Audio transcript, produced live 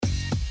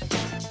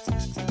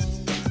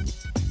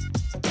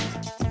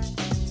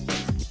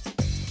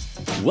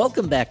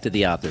Welcome back to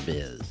The Author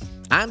Biz.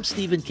 I'm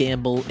Stephen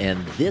Campbell,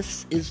 and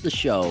this is the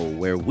show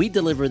where we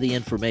deliver the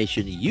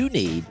information you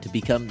need to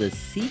become the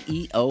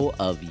CEO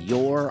of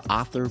your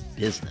author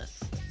business.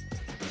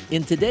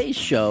 In today's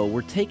show,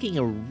 we're taking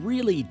a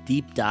really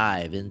deep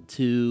dive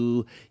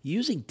into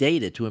using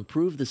data to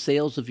improve the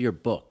sales of your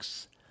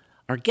books.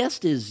 Our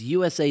guest is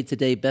USA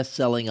Today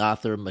bestselling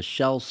author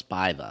Michelle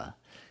Spiva.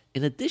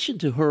 In addition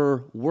to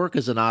her work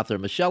as an author,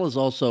 Michelle is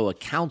also a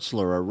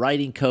counselor, a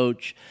writing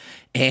coach,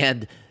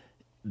 and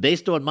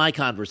based on my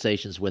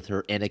conversations with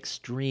her, an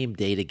extreme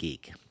data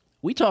geek.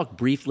 We talk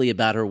briefly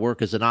about her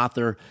work as an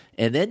author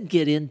and then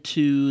get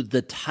into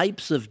the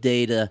types of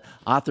data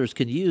authors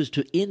can use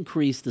to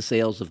increase the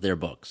sales of their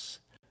books.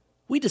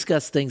 We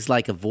discuss things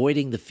like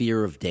avoiding the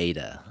fear of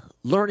data,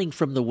 learning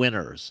from the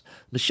winners,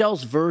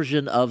 Michelle's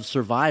version of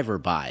survivor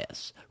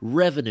bias,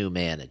 revenue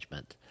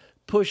management,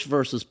 push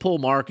versus pull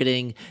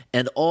marketing,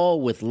 and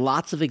all with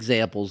lots of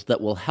examples that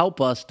will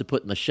help us to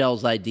put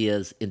Michelle's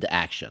ideas into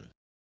action.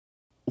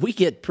 We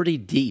get pretty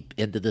deep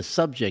into the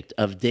subject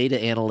of data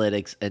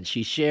analytics, and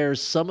she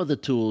shares some of the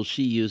tools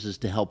she uses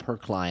to help her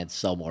clients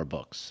sell more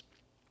books.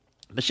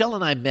 Michelle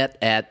and I met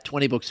at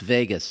 20 Books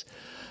Vegas,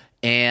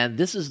 and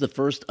this is the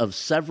first of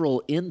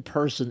several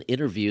in-person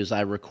interviews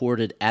I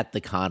recorded at the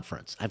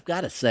conference. I've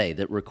got to say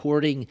that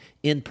recording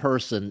in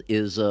person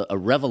is a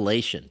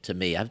revelation to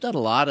me. I've done a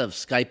lot of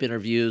Skype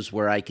interviews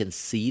where I can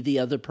see the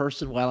other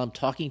person while I'm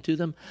talking to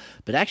them,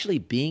 but actually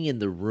being in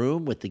the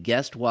room with the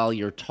guest while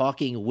you're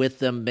talking with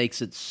them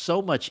makes it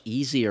so much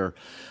easier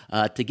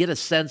to get a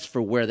sense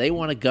for where they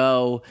want to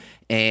go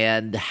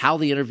and how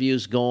the interview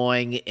is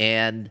going.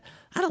 And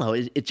I don't know,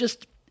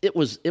 It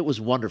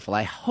was wonderful.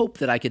 I hope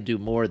that I can do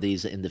more of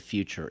these in the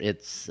future.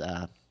 It's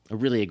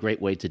really a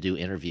great way to do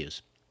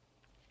interviews.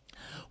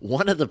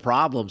 One of the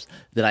problems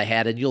that I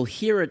had, and you'll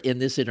hear it in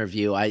this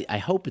interview, I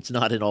hope it's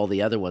not in all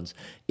the other ones,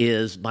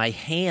 is my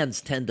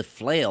hands tend to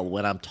flail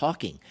when I'm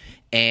talking.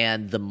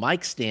 And the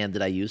mic stand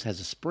that I use has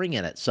a spring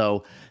in it.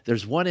 So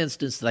there's one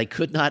instance that I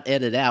could not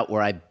edit out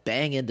where I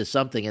bang into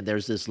something and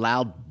there's this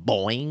loud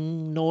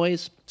boing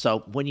noise.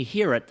 So when you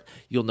hear it,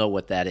 you'll know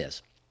what that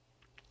is.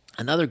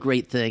 Another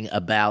great thing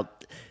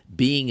about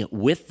being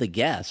with the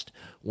guest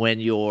when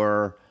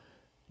you're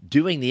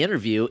doing the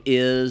interview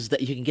is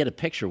that you can get a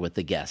picture with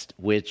the guest,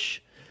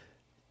 which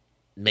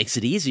makes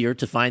it easier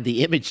to find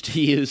the image to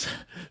use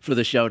for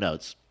the show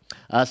notes.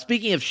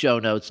 Speaking of show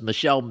notes,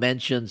 Michelle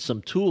mentioned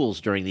some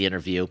tools during the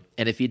interview,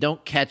 and if you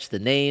don't catch the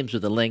names or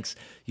the links,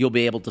 you'll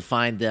be able to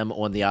find them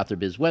on the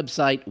AuthorBiz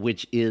website,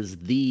 which is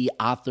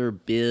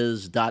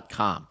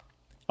theauthorbiz.com.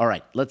 All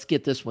right, let's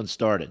get this one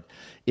started.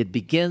 It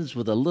begins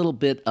with a little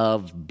bit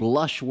of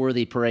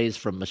blush-worthy praise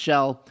from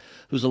Michelle,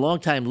 who's a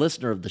longtime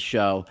listener of the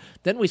show.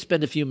 Then we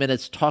spend a few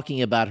minutes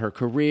talking about her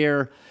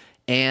career,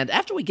 and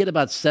after we get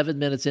about 7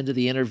 minutes into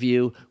the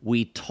interview,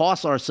 we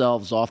toss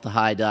ourselves off the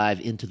high dive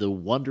into the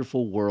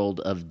wonderful world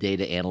of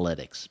data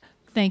analytics.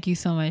 Thank you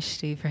so much,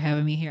 Steve, for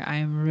having me here. I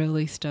am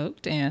really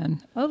stoked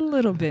and a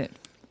little bit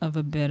of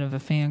a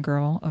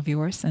fangirl of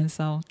yours, and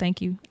so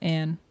thank you.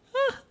 And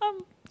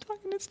I'm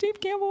talking to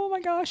Steve Campbell. Oh my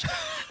gosh.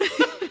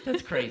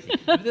 That's crazy.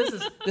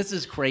 This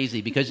is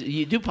crazy because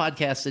you do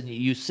podcasts and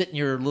you sit in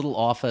your little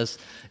office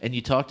and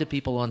you talk to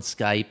people on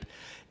Skype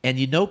and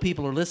you know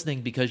people are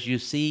listening because you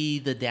see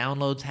the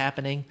downloads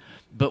happening.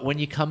 But when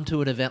you come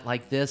to an event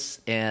like this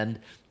and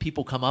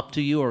people come up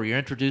to you or you're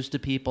introduced to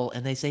people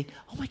and they say,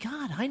 "Oh my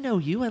God, I know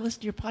you. I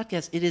listen to your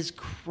podcast." It is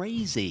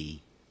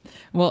crazy.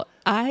 Well,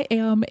 I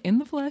am in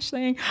the flesh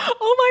saying,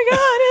 "Oh my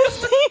God, it's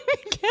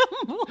Steve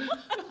Campbell."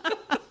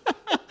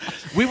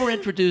 We were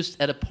introduced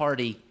at a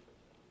party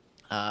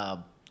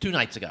 2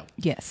 nights ago.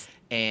 Yes.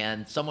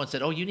 And someone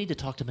said, "Oh, you need to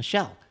talk to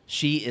Michelle.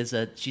 She's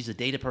a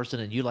data person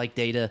and you like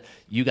data.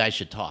 You guys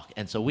should talk."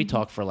 And so we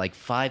talked for like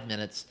 5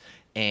 minutes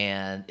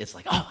and it's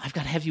like, "Oh, I've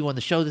got to have you on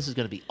the show. This is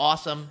going to be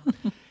awesome."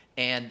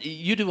 And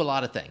you do a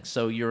lot of things.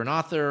 So you're an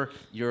author,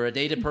 you're a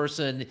data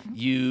person,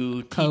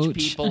 you teach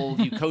people,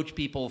 you coach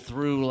people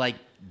through like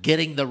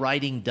getting the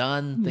writing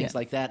done, things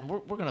like that. And we're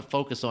going to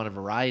focus on a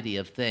variety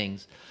of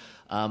things.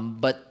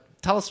 But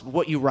tell us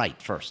what you write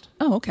first.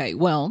 Oh, okay.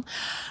 Well,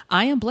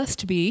 I am blessed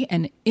to be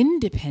an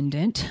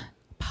independent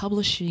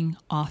publishing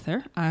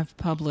author. I've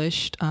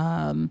published,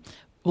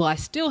 I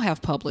still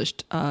have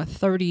published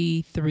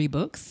 33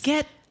 books.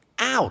 Get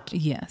out.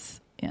 Yes.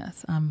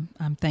 I'm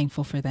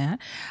thankful for that.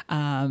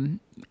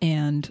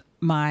 And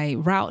my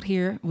route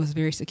here was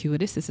very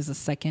circuitous. This is a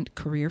second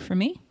career for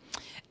me.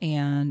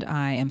 And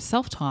I am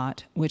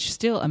self-taught, which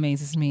still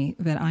amazes me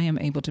that I am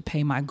able to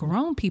pay my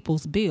grown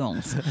people's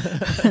bills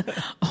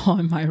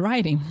on my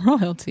writing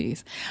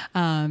royalties.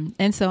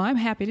 And so I'm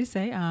happy to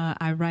say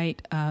I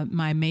write,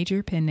 my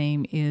major pen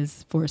name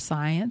is for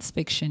science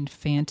fiction,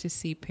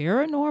 fantasy,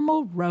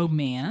 paranormal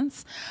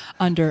romance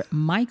under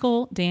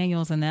Michael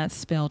Daniels, and that's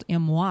spelled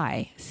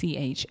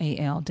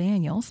Mychal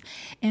Daniels.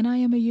 And I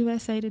am a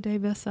USA Today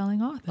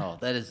bestselling author. Oh,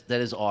 that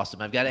is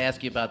awesome. I've got to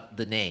ask you about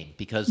the name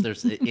because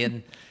there's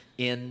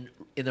in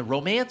the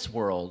romance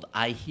world,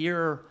 I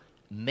hear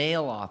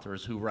male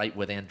authors who write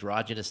with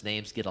androgynous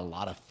names get a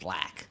lot of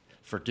flack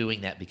for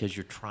doing that because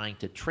you're trying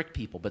to trick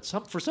people. But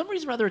for some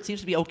reason or other, it seems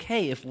to be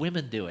okay if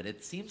women do it.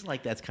 It seems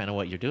like that's kind of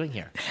what you're doing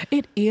here.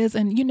 It is.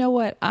 And you know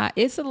what?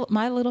 It's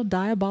my little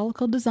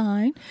diabolical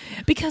design,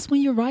 because when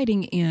you're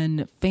writing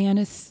in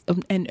fantasy,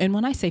 and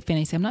when I say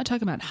fantasy, I'm not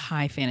talking about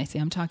high fantasy.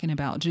 I'm talking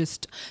about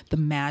just the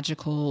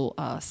magical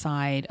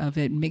side of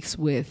it mixed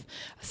with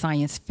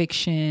science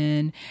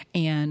fiction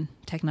and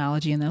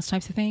technology and those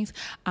types of things.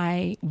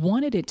 I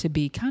wanted it to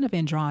be kind of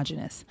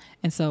androgynous.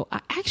 And so I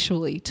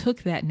actually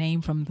took that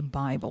name from the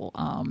Bible.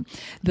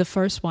 The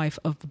first wife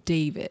of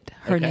David,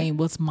 her name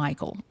was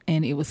Michael,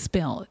 and it was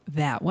spelled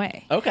that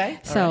way. Okay.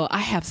 So I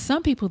have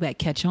some people that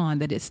catch on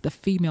that it's the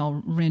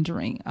female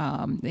rendering,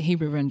 the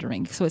Hebrew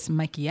rendering. So it's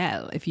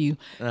Michael, if you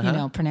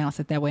pronounce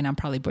it that way, and I'm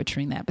probably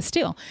butchering that. But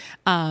still,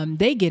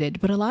 they get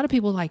it. But a lot of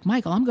people are like,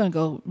 Michael, I'm going to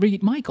go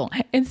read Michael.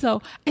 And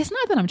so it's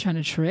not that I'm trying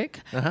to trick,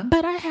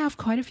 but I have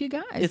quite a few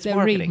guys that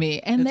read me,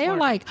 and they're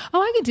like,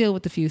 "Oh, I can deal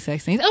with the few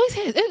sex things. Oh,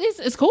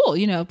 it's cool,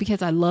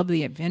 because I love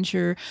the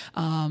adventure,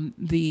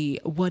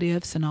 the what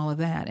ifs, and all of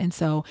that." And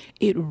so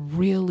it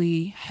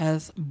really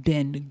has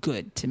been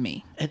good to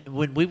me. And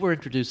when we were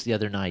introduced the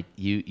other night,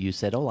 you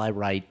said, "Oh, I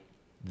write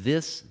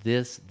this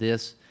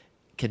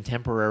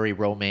contemporary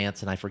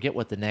romance," and I forget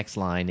what the next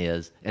line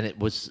is, and it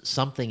was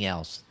something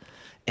else.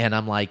 And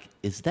I'm like,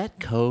 "Is that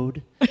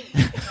code?"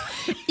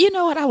 You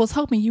know what? I was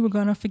hoping you were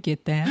going to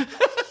forget that.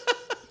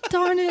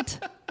 Darn it.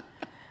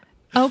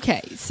 Okay,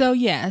 so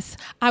yes,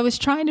 I was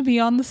trying to be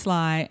on the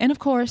sly, and of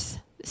course,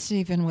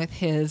 Stephen, with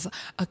his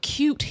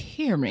acute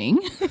hearing,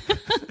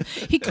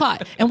 he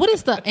caught.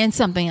 And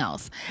something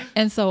else.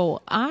 And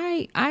so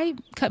I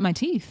cut my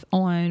teeth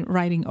on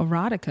writing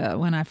erotica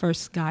when I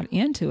first got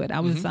into it. I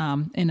was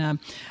in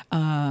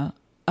a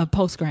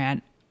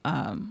post-grad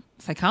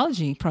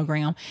psychology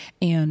program,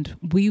 and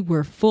we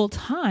were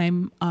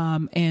full-time,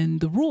 and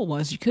the rule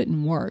was you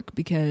couldn't work,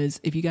 because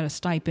if you got a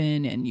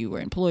stipend and you were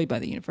employed by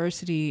the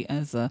university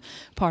as a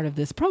part of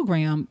this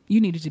program,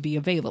 you needed to be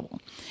available.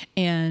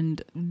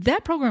 And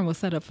that program was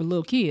set up for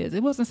little kids.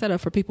 It wasn't set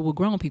up for people with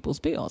grown people's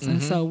bills.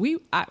 And so we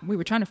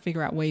were trying to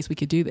figure out ways we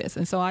could do this.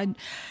 And so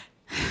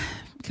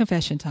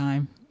confession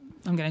time.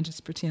 I'm going to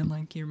just pretend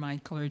like you're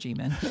my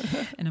clergyman.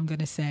 And I'm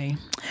going to say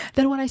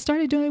that what I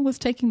started doing was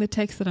taking the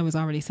texts that I was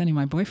already sending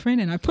my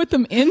boyfriend, and I put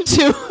them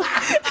into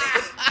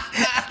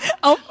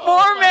a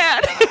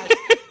format.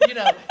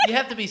 You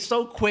have to be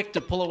so quick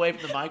to pull away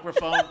from the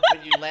microphone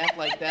when you laugh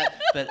like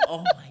that. But,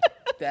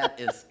 that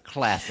is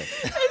classic.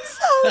 And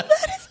so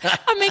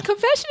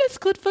confession is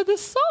good for the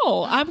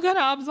soul. I'm going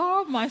to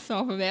absolve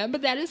myself of that.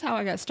 But that is how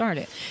I got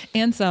started.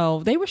 And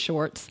so they were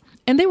shorts.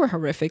 And they were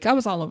horrific. I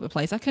was all over the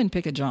place. I couldn't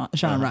pick a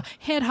genre.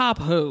 Head hop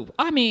who.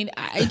 I mean,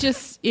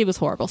 it was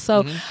horrible.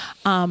 So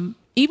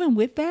even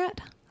with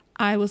that,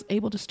 I was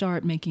able to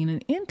start making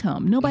an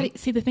income.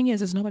 See, the thing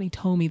is nobody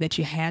told me that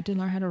you had to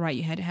learn how to write.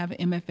 You had to have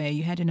an MFA.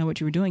 You had to know what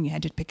you were doing. You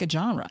had to pick a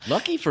genre.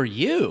 Lucky for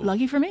you.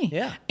 Lucky for me.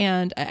 Yeah.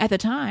 And at the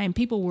time,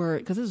 people were,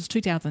 because this was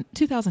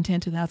 2010,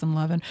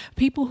 2011,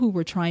 people who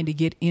were trying to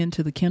get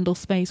into the Kindle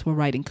space were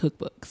writing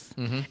cookbooks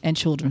and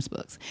children's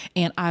books.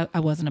 And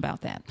I wasn't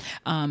about that.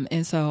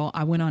 And so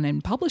I went on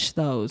and published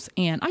those.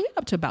 And I got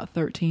up to about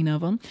 13 of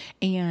them.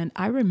 And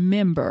I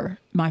remember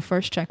my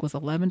first check was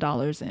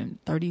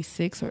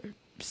 $11.36 or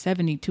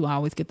 72, I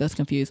always get those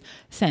confused,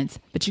 cents,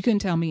 but you couldn't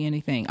tell me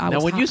anything.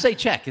 When you say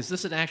check, is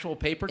this an actual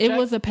paper check? It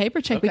was a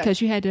paper check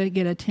because you had to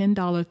get a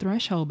 $10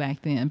 threshold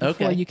back then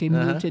before you could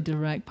move to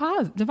direct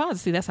deposit.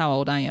 See, that's how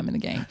old I am in the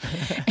game.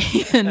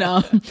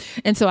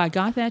 And so I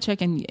got that check,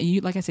 and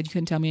like I said, you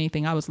couldn't tell me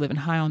anything. I was living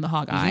high on the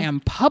hog. I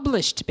am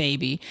published,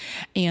 baby.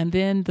 And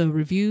then the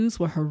reviews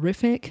were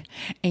horrific,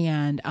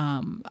 and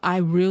I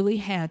really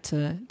had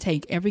to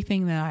take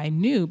everything that I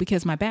knew,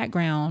 because my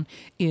background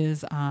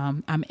is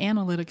I'm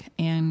analytic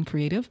and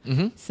creative.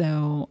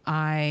 So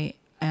I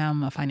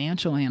am a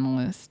financial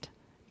analyst,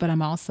 but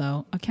I'm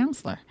also a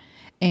counselor.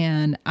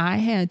 And I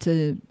had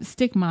to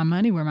stick my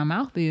money where my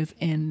mouth is.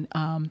 And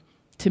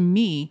to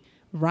me,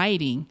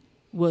 writing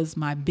was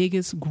my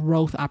biggest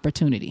growth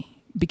opportunity,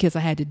 because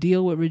I had to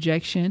deal with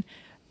rejection,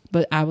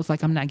 but I was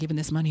like, I'm not giving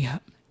this money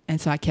up.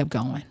 And so I kept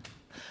going.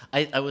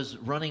 I was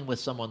running with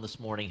someone this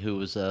morning who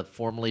was a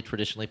formerly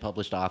traditionally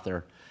published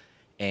author,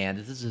 and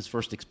this is his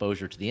first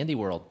exposure to the indie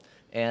world.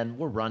 And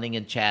we're running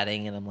and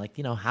chatting, and I'm like,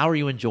 how are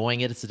you enjoying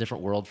it? It's a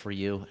different world for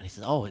you. And he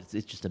says,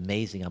 it's just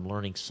amazing. I'm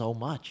learning so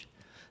much.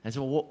 And I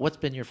said, well, what's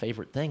been your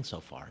favorite thing so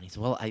far? And he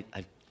said, well,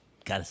 I've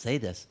got to say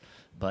this,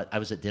 but I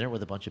was at dinner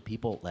with a bunch of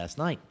people last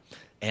night,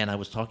 and I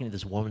was talking to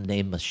this woman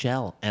named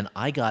Michelle, and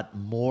I got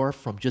more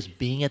from just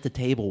being at the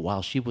table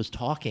while she was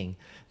talking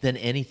than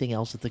anything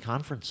else at the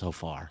conference so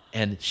far.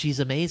 And she's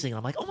amazing.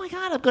 I'm like, oh my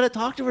God, I'm going to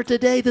talk to her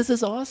today. This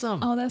is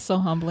awesome. Oh, that's so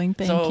humbling.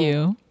 Thank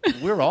you.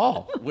 We're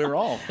all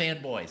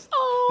fanboys.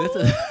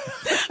 Oh.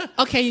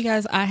 Okay, you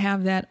guys, I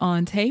have that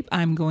on tape.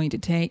 I'm going to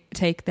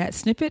take that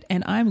snippet,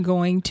 and I'm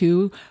going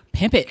to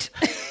pimp it.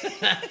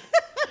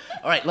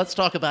 All right, let's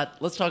talk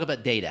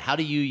about data. How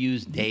do you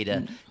use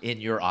data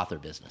in your author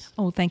business?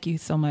 Oh, thank you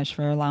so much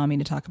for allowing me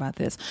to talk about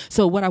this.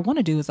 So what I want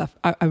to do is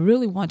I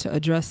really want to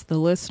address the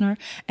listener,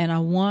 and I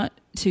want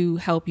to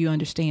help you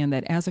understand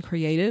that as a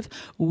creative,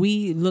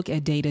 we look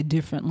at data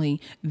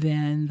differently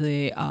than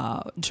the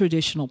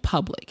traditional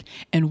public.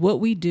 And what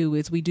we do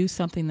is we do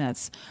something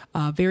that's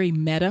very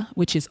meta,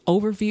 which is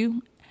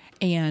overview.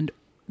 And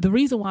the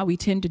reason why we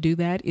tend to do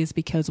that is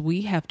because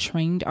we have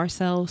trained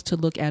ourselves to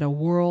look at a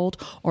world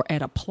or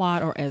at a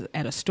plot or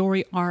at a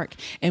story arc,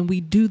 and we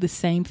do the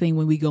same thing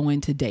when we go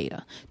into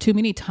data. Too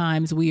many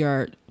times we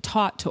are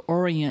taught to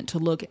orient to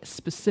look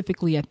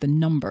specifically at the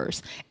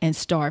numbers and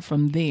start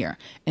from there.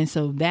 And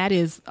so that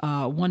is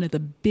one of the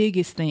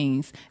biggest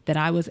things that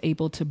I was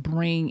able to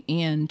bring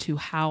into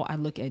how I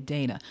look at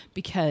data,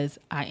 because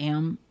I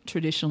am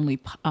traditionally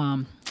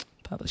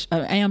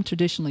I am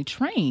traditionally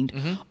trained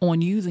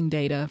on using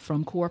data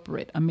from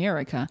corporate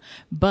America,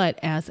 but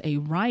as a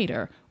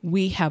writer,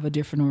 we have a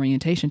different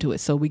orientation to it.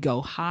 So we go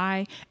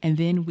high and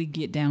then we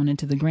get down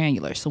into the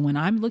granular. So when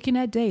I'm looking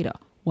at data,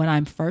 what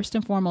I'm first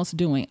and foremost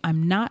doing,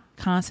 I'm not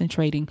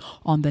concentrating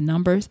on the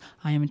numbers.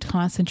 I am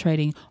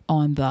concentrating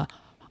on the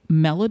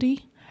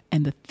melody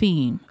and the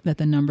theme that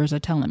the numbers are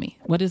telling me.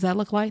 What does that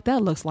look like?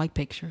 That looks like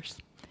pictures.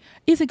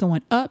 Is it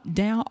going up,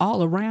 down,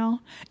 all around?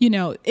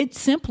 It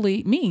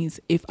simply means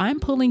if I'm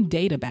pulling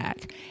data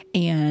back,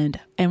 and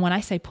when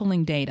I say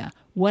pulling data,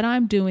 what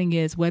I'm doing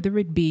is, whether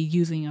it be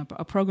using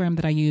a program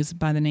that I use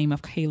by the name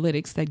of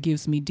K-Lytics that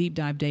gives me deep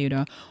dive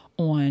data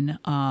on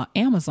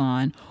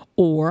Amazon,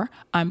 or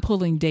I'm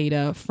pulling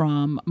data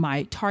from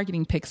my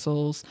targeting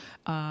pixels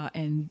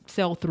and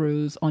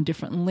sell-throughs on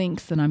different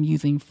links that I'm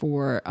using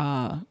for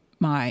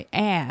my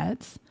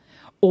ads,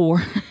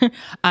 or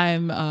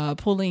I'm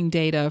pulling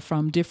data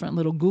from different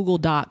little Google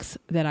Docs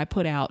that I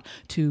put out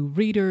to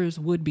readers,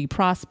 would-be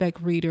prospect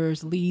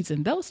readers, leads,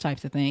 and those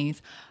types of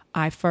things.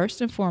 I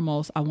first and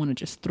foremost, I want to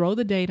just throw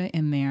the data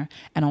in there,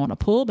 and I want to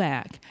pull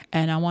back,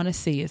 and I want to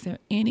see, is there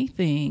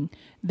anything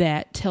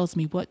that tells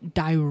me what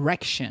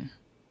direction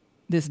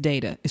this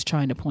data is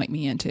trying to point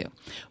me into?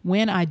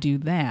 When I do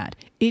that,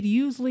 it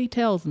usually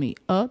tells me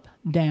up,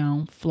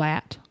 down,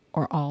 flat,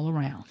 or all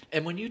around.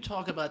 And when you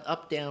talk about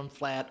up, down,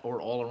 flat,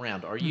 or all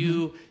around, are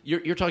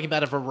you're talking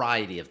about a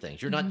variety of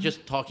things. You're not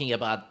just talking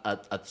about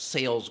a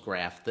sales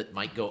graph that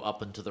might go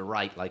up and to the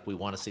right like we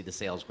want to see the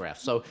sales graph.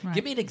 So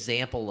give me an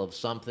example of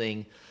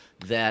something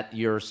that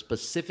you're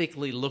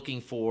specifically looking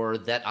for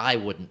that I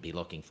wouldn't be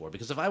looking for.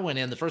 Because if I went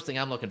in, the first thing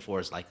I'm looking for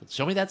is like,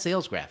 show me that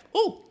sales graph.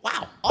 Oh,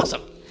 wow,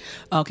 awesome.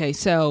 Okay,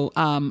 so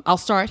I'll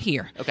start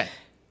here. Okay.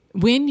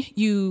 When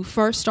you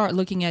first start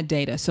looking at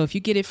data, so if you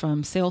get it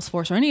from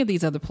Salesforce or any of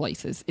these other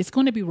places, it's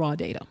going to be raw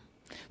data.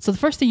 So the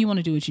first thing you want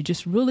to do is you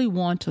just really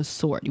want to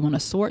sort. You want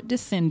to sort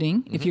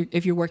descending.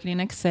 If you're working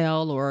in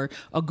Excel or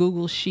a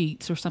Google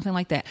Sheets or something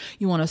like that,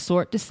 you want to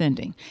sort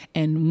descending.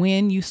 And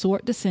when you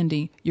sort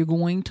descending, you're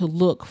going to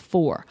look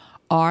for,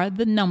 are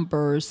the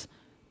numbers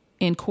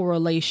in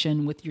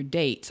correlation with your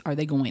dates? Are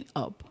they going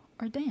up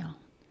or down?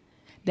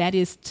 That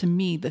is, to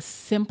me, the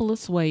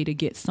simplest way to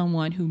get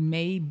someone who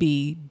may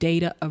be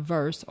data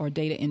averse or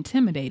data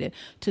intimidated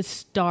to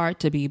start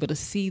to be able to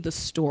see the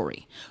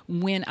story.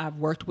 When I've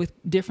worked with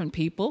different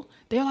people,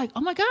 they're like,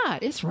 oh my God,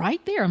 it's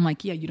right there. I'm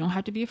like, yeah, you don't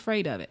have to be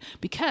afraid of it.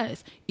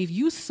 Because if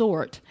you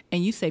sort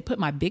and you say, put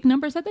my big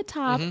numbers at the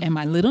top and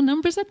my little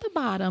numbers at the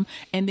bottom,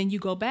 and then you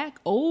go back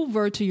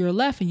over to your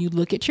left and you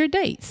look at your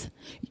dates,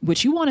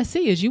 what you want to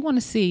see is you want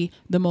to see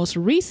the most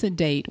recent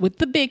date with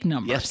the big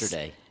numbers.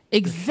 Yesterday.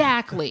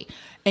 Exactly.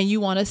 And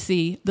you want to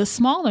see the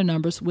smaller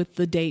numbers with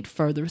the date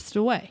furthest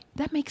away.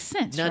 That makes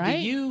sense, now, right?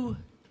 Do you,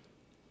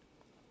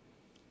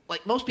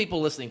 like most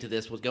people listening to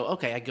this would go,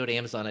 okay, I go to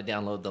Amazon, I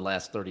download the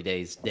last 30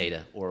 days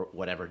data or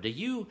whatever. Do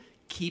you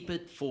keep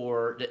it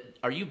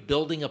are you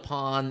building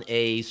upon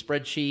a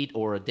spreadsheet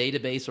or a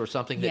database or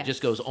something that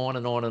just goes on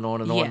and on and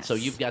on and on? So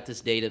you've got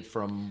this data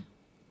from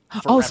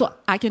forever. Oh, so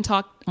I can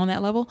talk on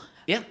that level?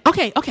 Yeah.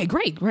 Okay,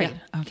 great. Yeah.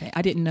 Okay,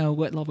 I didn't know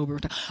what level we were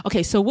talking.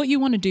 Okay, so what you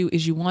want to do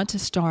is you want to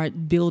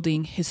start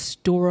building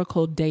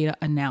historical data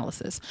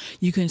analysis.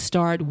 You can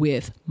start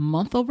with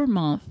month over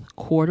month,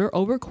 quarter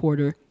over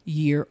quarter,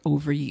 year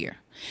over year.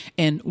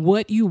 And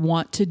what you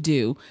want to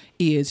do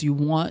is you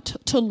want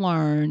to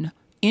learn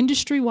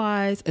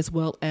industry-wise as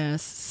well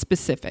as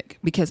specific,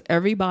 because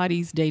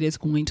everybody's data is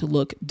going to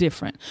look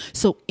different.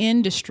 So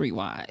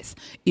industry-wise,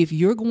 if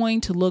you're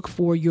going to look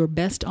for your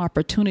best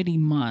opportunity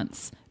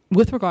months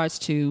with regards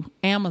to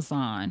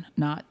Amazon,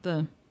 not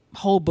the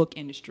whole book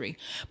industry,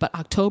 but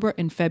October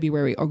and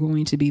February are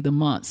going to be the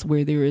months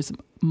where there is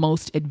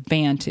most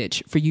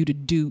advantage for you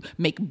to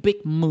make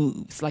big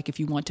moves. Like if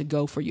you want to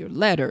go for your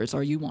letters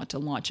or you want to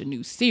launch a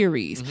new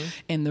series.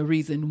 And the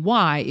reason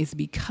why is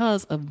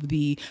because of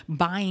the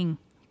buying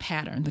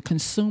pattern, the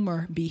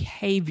consumer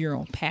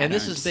behavioral patterns. And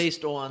this is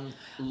based on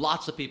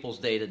lots of people's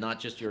data, not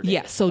just your data.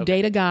 Yeah, so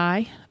Data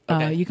Guy,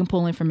 you can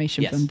pull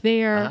information from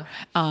there.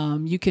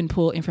 You can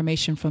pull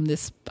information from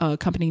this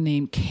company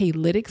named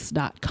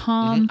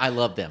K-Lytics.com. I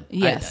love them.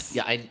 Yes.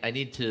 I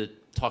need to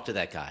talk to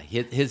that guy.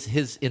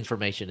 His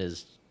information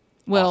is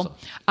well, awesome.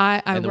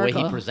 I and the work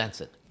way he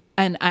presents it.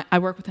 And I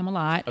work with him a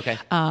lot. Okay.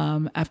 I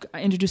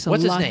introduced a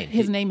What's lot. his name?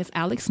 His name is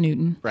Alex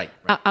Newton. Right.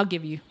 I'll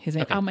give you his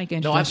name. Okay. I'll make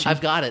an No, introduction.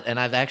 I've got it, and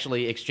I've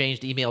actually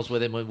exchanged emails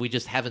with him. We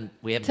just haven't.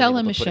 We haven't. Tell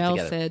been him able to put it Michelle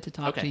together. said to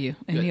talk Okay. to you,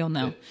 and Good. he'll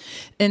know. Good.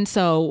 And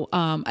so,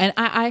 and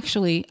I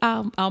actually,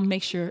 I'll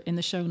make sure in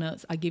the show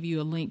notes I give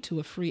you a link to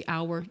a free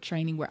hour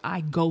training where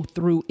I go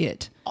through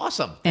it.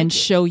 Awesome. And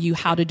show you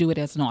how to do it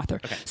as an author.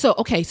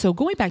 Okay. So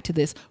going back to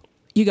this,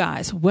 you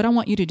guys, what I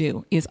want you to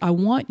do is I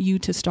want you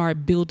to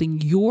start building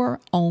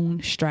your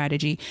own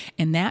strategy.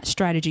 And that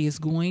strategy is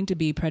going to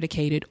be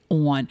predicated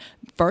on,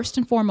 first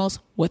and foremost,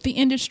 what the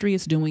industry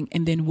is doing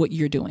and then what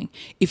you're doing.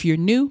 If you're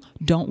new,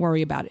 don't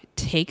worry about it.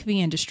 Take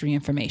the industry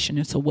information.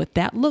 And so what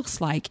that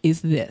looks like is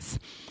this.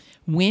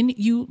 When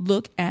you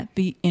look at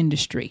the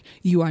industry,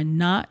 you are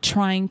not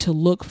trying to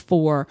look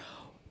for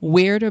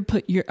where to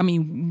put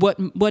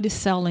what is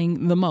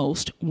selling the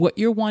most. What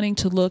you're wanting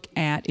to look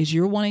at is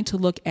you're wanting to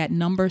look at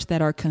numbers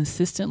that are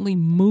consistently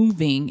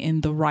moving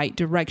in the right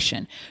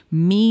direction,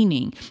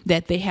 meaning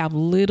that they have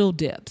little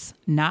dips,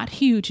 not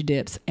huge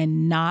dips,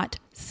 and not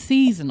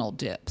seasonal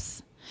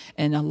dips.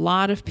 And a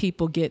lot of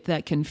people get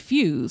that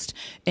confused.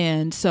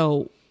 And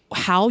so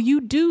how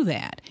you do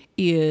that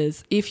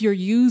is if you're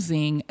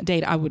using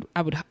data, I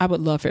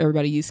would love for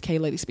everybody to use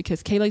K-Lytics,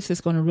 because K-Lytics is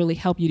going to really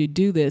help you to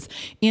do this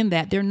in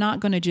that they're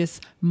not going to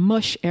just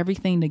mush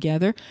everything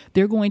together.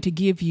 They're going to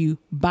give you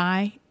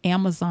by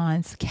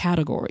Amazon's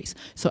categories.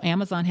 So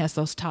Amazon has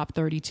those top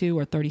 32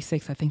 or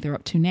 36, I think they're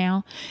up to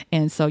now.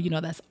 And so,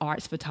 that's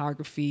arts,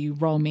 photography,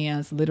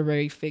 romance,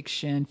 literary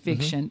fiction,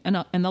 and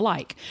the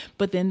like.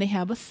 But then they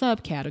have a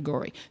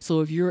subcategory.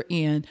 So if you're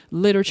in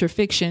literature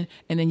fiction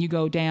and then you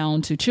go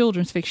down to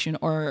children's fiction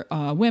or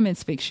women's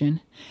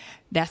fiction,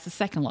 that's the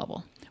second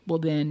level. Well,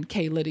 then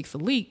K-Lytics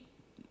Elite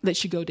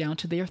lets you go down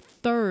to their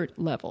third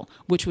level,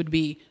 which would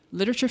be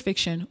literature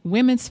fiction,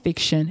 women's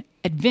fiction,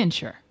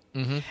 adventure.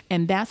 Mm-hmm.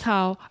 And that's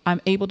how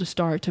I'm able to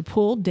start to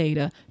pull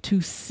data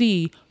to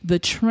see the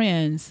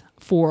trends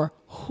for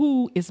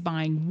who is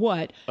buying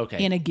what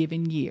in a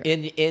given year.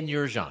 In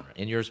your genre,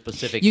 in your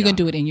specific You genre. can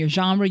do it in your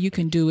genre. You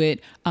can do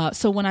it.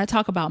 So when I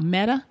talk about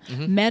meta,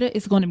 meta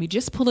is going to be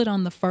just pull it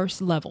on the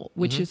first level,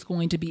 which is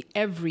going to be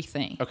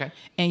everything. Okay.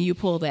 And you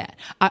pull that.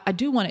 I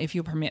do want to, if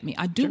you'll permit me,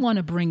 I do want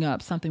to bring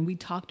up something we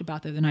talked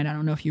about the other night. I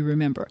don't know if you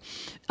remember.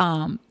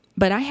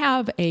 But I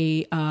have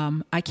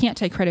I can't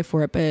take credit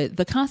for it, but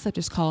the concept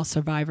is called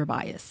survivor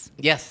bias.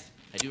 Yes,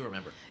 I do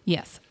remember.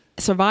 Yes.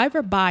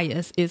 Survivor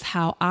bias is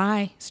how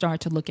I start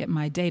to look at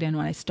my data. And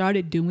when I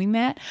started doing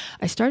that,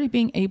 I started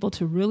being able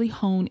to really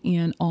hone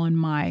in on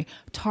my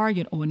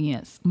target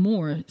audience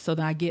more so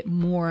that I get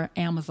more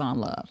Amazon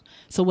love.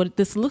 So what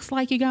this looks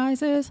like, you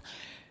guys, is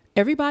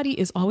everybody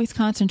is always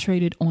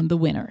concentrated on the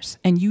winners,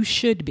 and you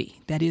should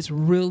be. That is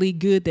really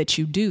good that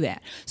you do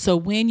that. So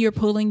when you're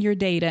pulling your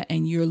data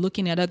and you're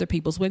looking at other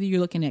people's, whether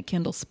you're looking at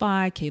Kindle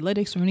Spy,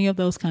 K-Lytics, or any of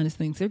those kinds of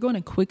things, they're going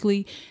to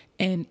quickly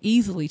and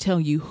easily tell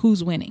you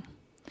who's winning.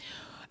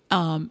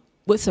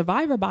 With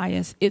survivor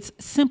bias, it's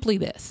simply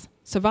this.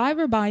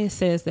 Survivor bias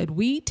says that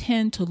we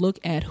tend to look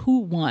at who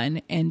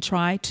won and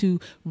try to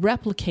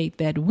replicate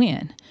that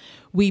win.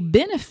 We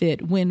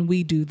benefit when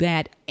we do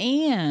that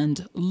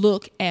and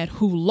look at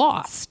who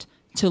lost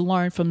to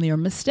learn from their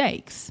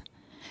mistakes.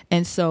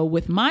 And so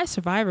with my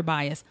survivor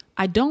bias,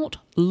 I don't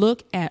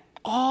look at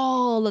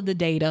all of the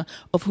data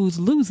of who's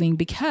losing,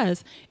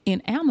 because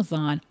in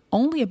Amazon,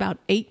 only about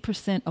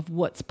 8% of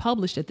what's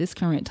published at this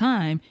current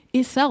time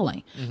is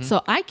selling. Mm-hmm.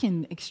 So I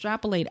can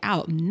extrapolate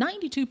out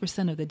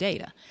 92% of the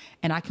data,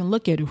 and I can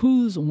look at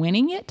who's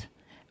winning it,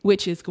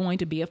 which is going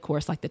to be, of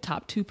course, like the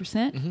top 2%.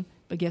 Mm-hmm.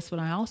 But guess what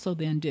I also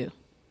then do?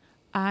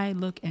 I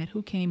look at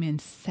who came in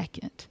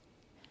second.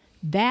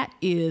 That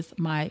is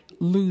my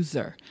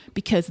loser,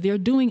 because they're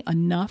doing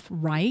enough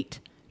right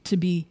to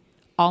be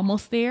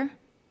almost there.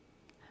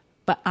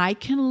 But I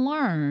can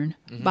learn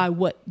by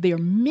what they're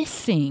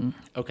missing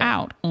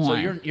out on. So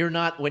you're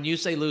not, when you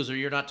say loser,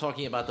 you're not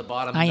talking about the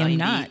bottom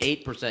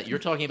 98%. You're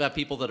talking about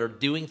people that are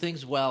doing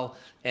things well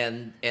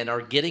and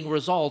are getting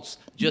results,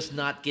 just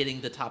not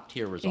getting the top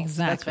tier results.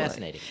 Exactly. That's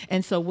fascinating.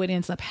 And so what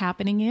ends up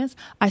happening is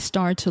I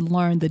start to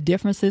learn the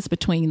differences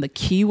between the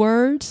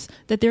keywords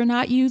that they're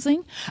not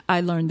using.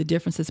 I learn the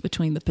differences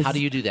between the How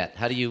do you do that?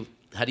 How do you?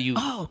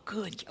 Oh,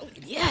 good.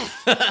 Yes.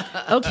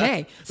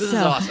 Okay. This is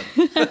awesome.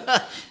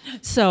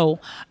 So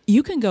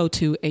you can go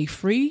to a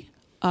free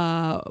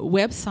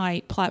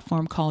website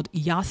platform called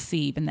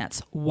Yaseeb, and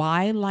that's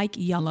Y like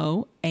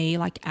yellow, A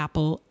like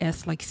apple,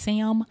 S like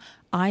Sam,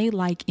 I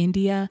like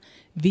India,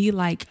 V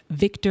like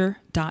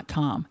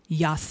Victor.com,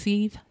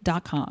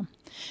 Yaseeb.com.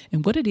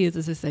 And what it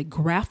is it's a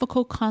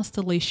graphical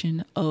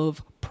constellation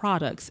of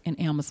products in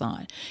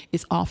Amazon.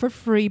 It's all for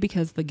free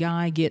because the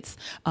guy gets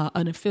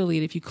an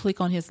affiliate if you click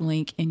on his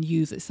link and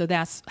use it. So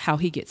that's how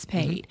he gets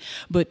paid.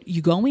 Mm-hmm. But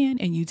you go in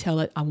and you tell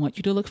it, I want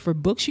you to look for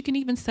books. You can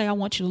even say, I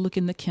want you to look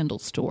in the Kindle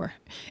store.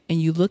 And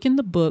you look in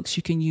the books.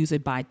 You can use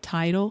it by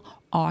title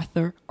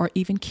author, or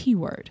even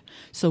keyword.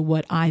 So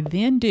what I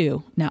then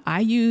do, now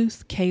I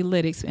use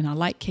K-Lytics, and I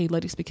like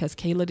K-Lytics because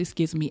K-Lytics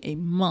gives me a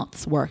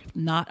month's worth,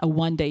 not a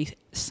one-day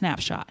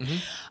snapshot.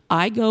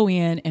 I go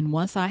in, and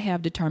once I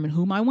have determined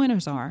who my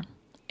winners are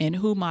and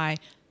who my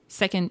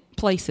second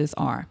places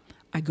are,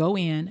 I go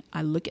in,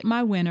 I look at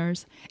my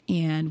winners,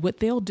 and what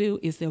they'll do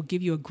is they'll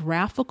give you a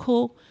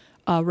graphical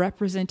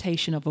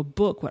representation of a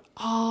book with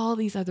all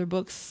these other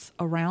books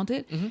around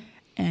it.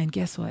 And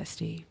guess what,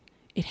 Steve?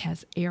 It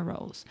has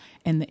arrows,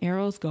 and the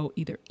arrows go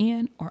either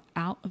in or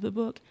out of the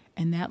book,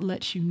 and that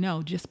lets you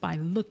know just by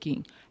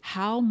looking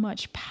how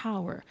much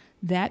power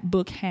that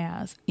book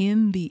has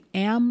in the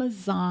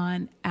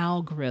Amazon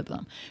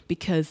algorithm,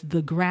 because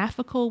the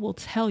graphical will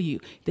tell you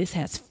this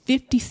has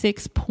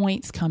 56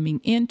 points coming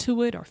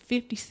into it or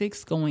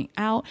 56 going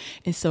out,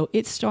 and so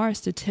it starts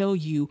to tell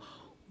you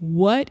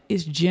what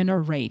is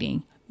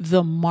generating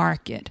the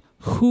market,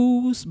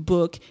 whose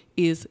book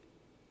is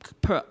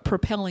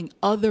propelling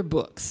other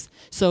books.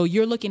 So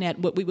you're looking at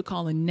what we would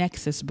call a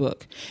nexus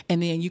book,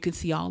 and then you can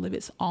see all of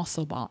its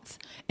also bots.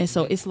 And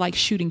so it's like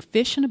shooting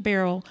fish in a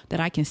barrel that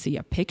I can see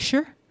a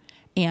picture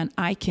and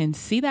I can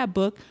see that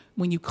book.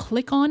 When you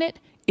click on it,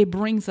 it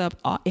brings up,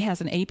 it has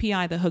an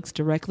API that hooks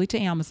directly to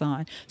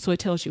Amazon. So it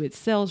tells you its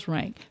sales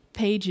rank,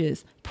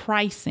 pages,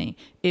 pricing.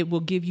 It will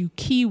give you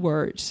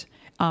keywords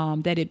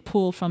that it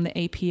pulled from the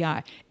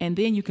API. And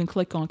then you can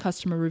click on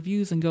customer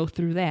reviews and go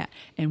through that.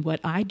 And what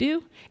I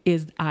do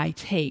is I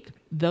take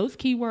those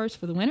keywords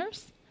for the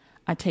winners,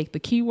 I take the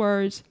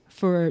keywords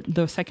for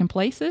the second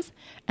places,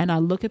 and I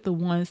look at the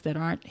ones that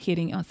aren't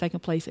hitting on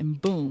second place,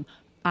 and boom,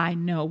 I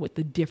know what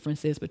the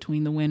difference is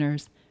between the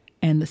winners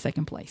and the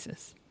second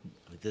places.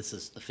 This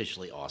is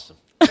officially awesome.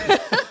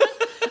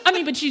 I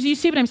mean, but you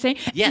see what I'm saying?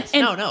 Yes.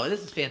 And, no,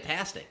 this is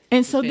fantastic.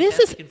 And so this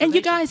is, and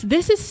you guys,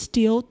 this is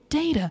still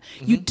data.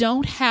 You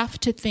don't have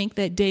to think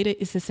that data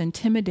is this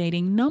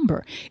intimidating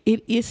number.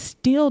 It is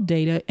still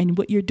data. And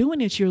what you're doing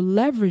is you're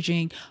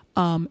leveraging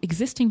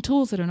existing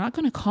tools that are not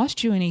going to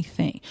cost you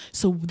anything.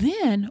 So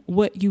then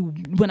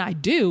when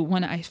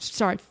I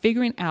start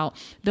figuring out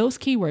those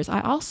keywords,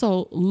 I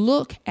also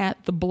look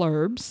at the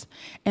blurbs,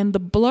 and the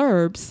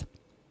blurbs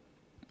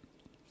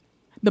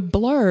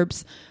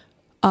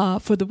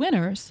for the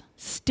winners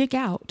stick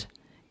out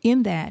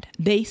in that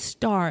they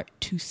start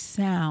to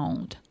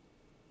sound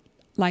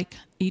like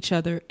each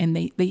other, and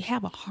they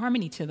have a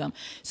harmony to them,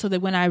 so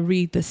that when I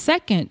read the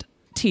second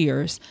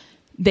tiers,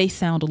 they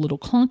sound a little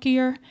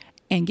clunkier.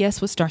 And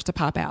guess what starts to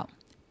pop out?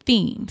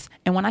 Themes.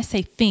 And when I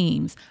say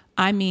themes,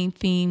 I mean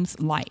themes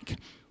like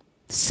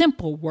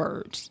simple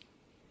words.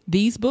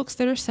 These books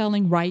that are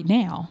selling right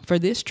now for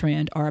this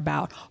trend are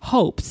about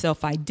hope,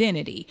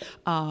 self-identity,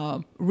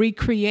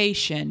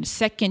 recreation,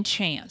 second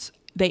chance.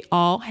 They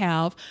all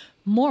have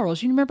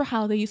morals. You remember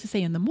how they used to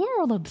say, and the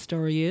moral of the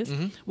story is,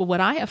 well, what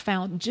I have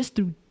found just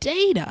through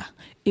data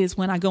is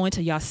when I go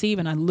into Yasiv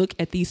and I look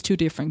at these two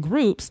different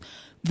groups,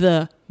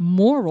 the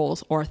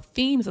morals or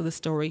themes of the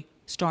story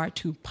start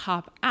to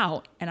pop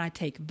out, and I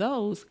take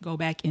those, go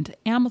back into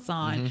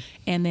Amazon,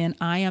 and then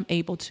I am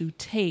able to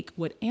take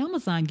what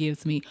Amazon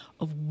gives me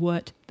of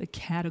what the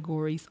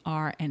categories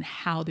are and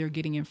how they're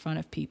getting in front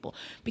of people.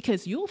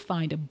 Because you'll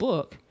find a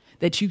book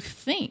that you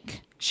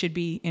think should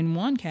be in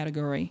one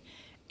category,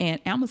 and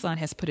Amazon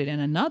has put it in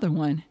another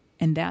one,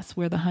 and that's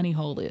where the honey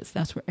hole is.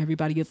 That's where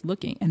everybody is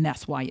looking, and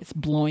that's why it's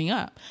blowing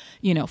up.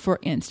 You know, for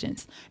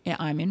instance,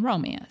 I'm in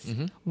romance.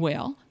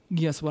 Well,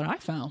 guess what I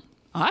found?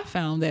 I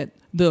found that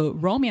the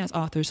romance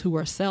authors who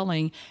are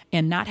selling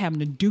and not having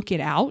to duke it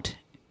out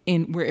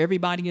in where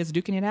everybody is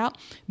duking it out,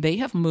 they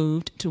have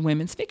moved to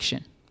women's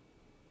fiction.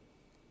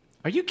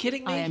 Are you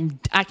kidding me?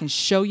 I can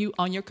show you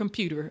on your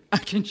computer. I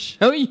can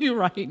show you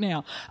right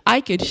now. I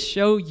could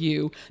show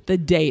you the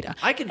data.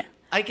 I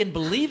can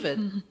believe it,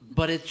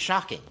 but it's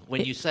shocking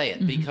when you say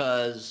it,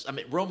 because I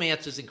mean,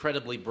 romance is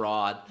incredibly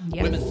broad.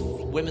 Yes.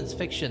 Women's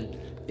fiction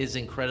is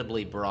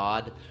incredibly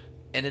broad,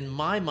 and in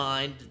my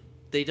mind,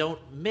 they don't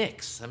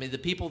mix. I mean, the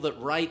people that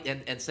write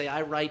and say,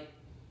 I write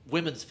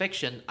women's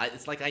fiction,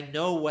 it's like I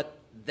know what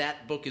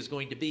that book is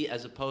going to be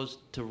as opposed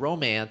to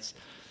romance.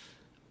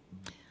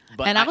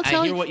 But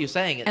I hear what you're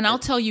saying. And I'll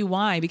tell you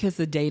why, because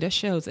the data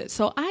shows it.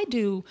 So I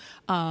do,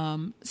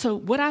 so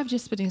what I've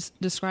just been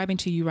describing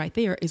to you right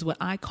there is what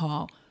I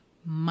call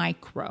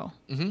micro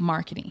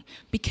marketing.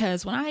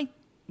 Because when I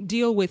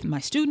deal with my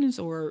students,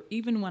 or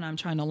even when I'm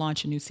trying to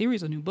launch a new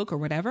series, a new book or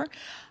whatever,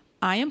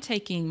 I am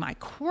taking my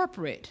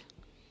corporate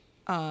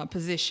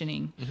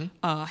positioning,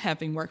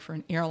 having worked for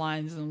an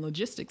airlines and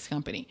logistics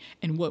company.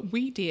 And what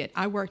we did,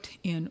 I worked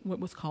in what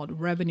was called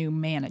revenue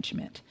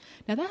management.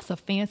 Now, that's a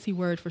fancy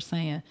word for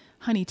saying,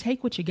 honey,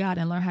 take what you got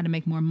and learn how to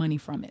make more money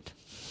from it.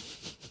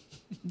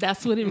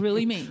 That's what it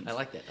really means. I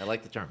like that. I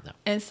like the term, though.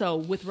 And so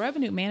with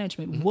revenue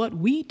management, what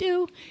we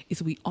do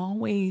is we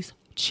always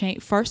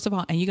change. First of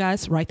all, and you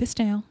guys write this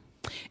down,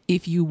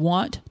 if you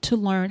want to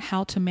learn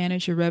how to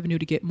manage your revenue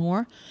to get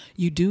more,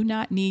 you do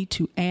not need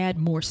to add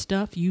more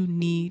stuff. You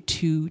need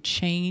to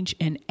change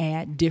and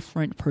add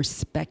different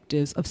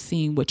perspectives of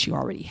seeing what you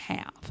already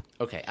have.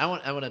 Okay, I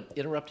want to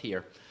interrupt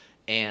here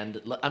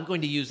And I'm going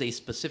to use a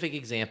specific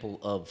example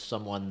of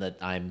someone that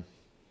I'm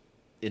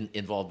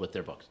involved with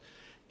their books.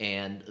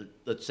 And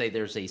let's say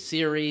there's a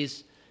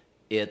series,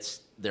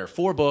 there are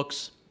 4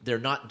 books, they're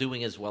not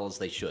doing as well as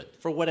they should,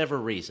 for whatever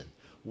reason.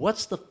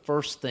 What's the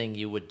first thing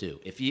you would do?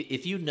 If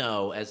you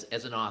know,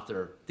 as an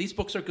author, these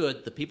books are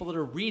good, the people that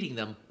are reading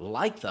them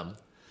like them,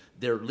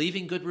 they're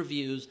leaving good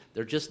reviews,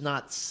 they're just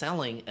not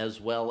selling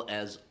as well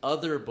as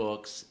other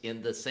books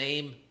in the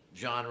same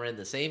genre, in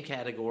the same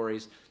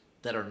categories,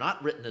 that are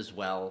not written as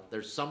well.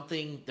 There's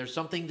something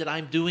that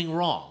I'm doing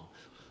wrong.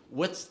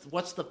 What's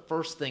the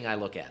first thing I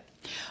look at?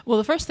 Well,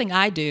 the first thing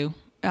I do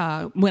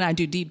when I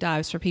do deep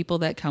dives for people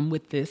that come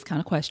with this kind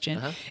of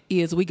question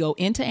is we go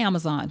into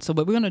Amazon. So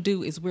what we're going to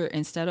do is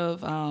instead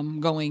of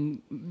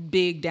going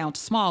big down to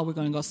small, we're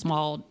going to go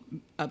small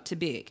up to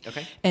big.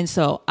 Okay. And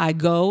so I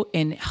go,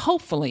 and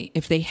hopefully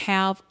if they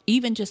have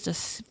even just a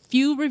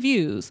few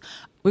reviews,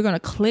 we're going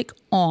to click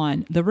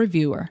on the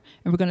reviewer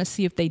and we're going to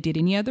see if they did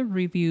any other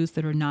reviews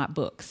that are not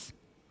books.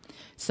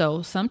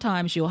 So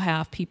sometimes you'll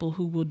have people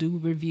who will do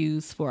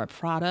reviews for a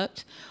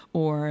product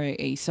or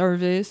a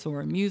service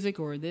or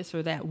music or this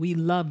or that. We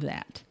love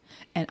that.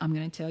 And I'm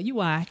going to tell you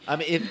why. I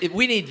mean, if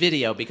we need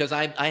video, because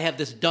I have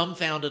this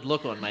dumbfounded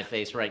look on my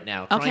face right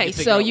now. Okay,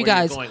 so you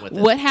guys,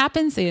 what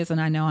happens is,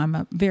 and I know I'm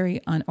a very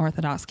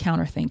unorthodox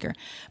counterthinker,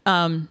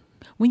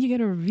 when you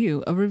get a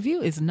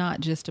review is not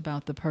just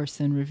about the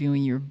person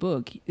reviewing your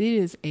book. It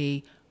is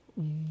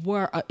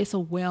it's a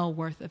well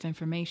worth of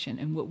information.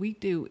 And what we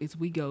do is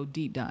we go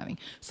deep diving.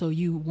 So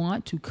you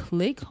want to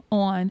click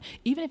on,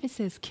 even if it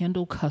says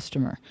Kindle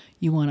customer,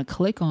 you want to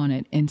click on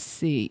it and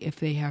see if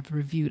they have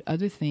reviewed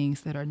other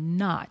things that are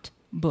not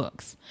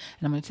books.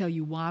 And I'm going to tell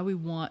you why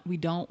we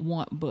don't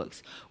want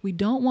books. We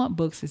don't want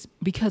books is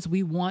because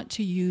we want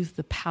to use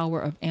the power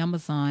of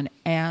Amazon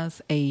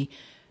as a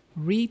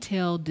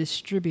retail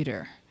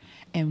distributor.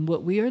 And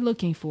what we are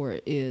looking for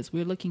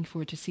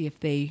to see if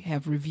they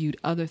have reviewed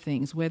other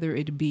things, whether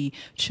it be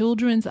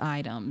children's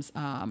items,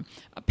 a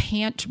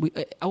pantry.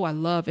 I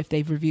love if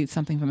they've reviewed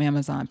something from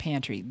Amazon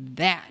Pantry.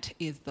 That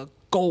is the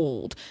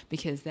gold,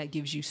 because that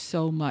gives you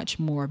so much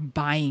more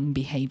buying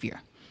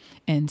behavior.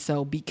 And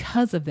so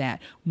because of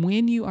that,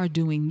 when you are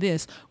doing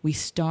this, we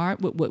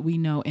start with what we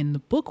know in the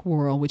book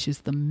world, which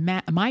is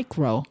the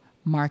micro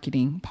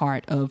marketing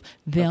part of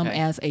them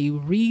as a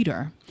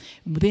reader.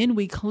 Then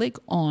we click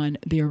on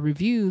their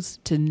reviews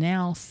to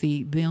now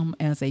see them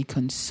as a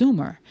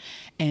consumer.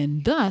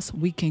 And thus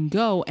we can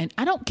go, and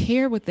I don't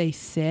care what they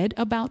said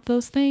about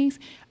those things.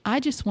 I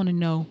just want to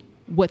know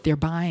what they're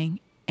buying.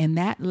 And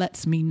that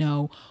lets me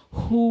know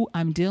who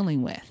I'm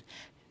dealing with.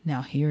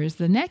 Now, here is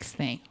the next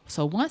thing.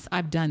 So once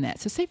I've done that,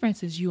 so say, for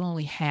instance, you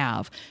only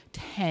have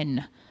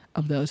 10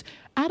 of those.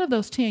 Out of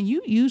those 10,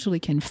 you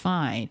usually can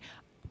find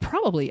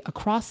probably a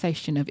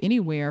cross-section of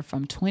anywhere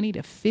from 20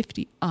 to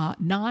 50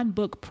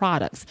 non-book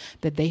products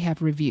that they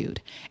have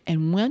reviewed.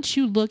 And once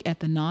you look at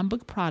the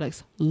non-book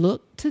products,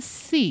 look to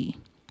see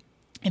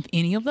if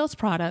any of those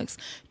products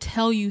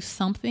tell you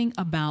something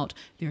about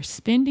their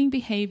spending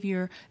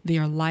behavior,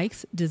 their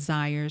likes,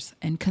 desires,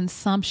 and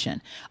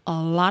consumption.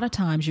 A lot of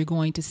times you're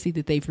going to see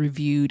that they've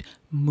reviewed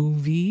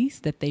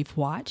movies that they've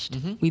watched.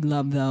 We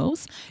love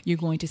those. You're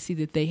going to see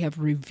that they have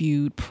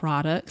reviewed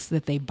products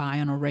that they buy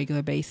on a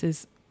regular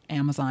basis,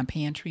 Amazon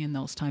Pantry and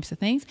those types of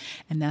things.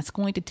 And that's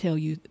going to tell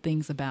you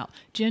things about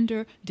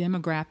gender,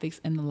 demographics,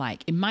 and the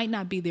like. It might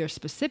not be their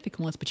specific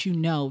ones, but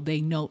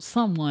they know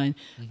someone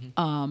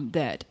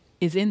that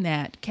is in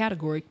that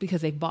category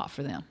because they bought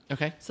for them.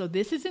 Okay. So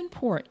this is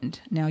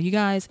important. Now, you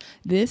guys,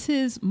 this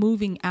is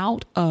moving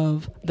out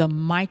of the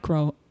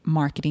micro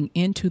marketing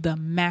into the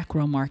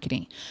macro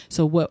marketing.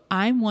 So what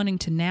I'm wanting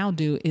to now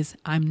do is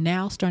I'm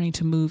now starting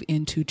to move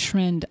into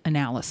trend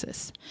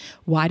analysis.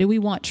 Why do we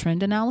want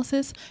trend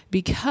analysis?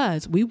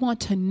 Because we want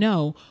to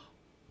know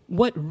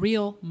what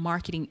real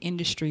marketing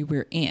industry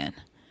we're in.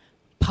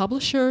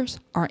 Publishers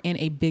are in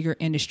a bigger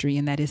industry,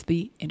 and that is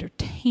the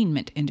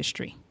entertainment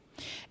industry.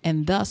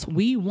 And thus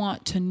we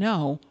want to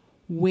know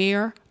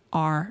where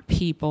our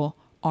people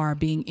are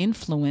being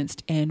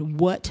influenced and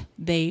what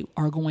they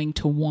are going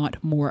to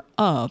want more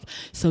of.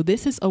 So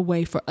this is a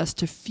way for us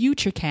to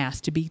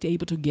futurecast, to be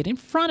able to get in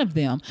front of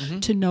them,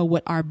 to know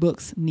what our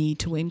books need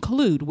to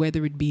include,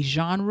 whether it be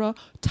genre,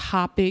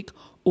 topic,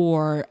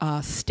 or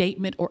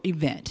statement or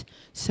event.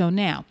 So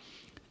now,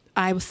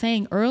 I was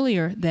saying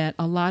earlier that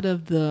a lot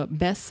of the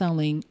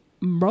best-selling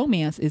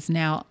romance is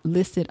now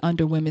listed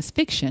under women's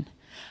fiction.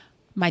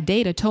 My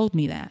data told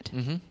me that.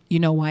 You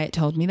know why it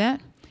told me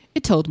that?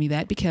 It told me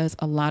that because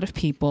a lot of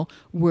people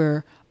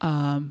were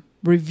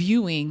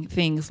reviewing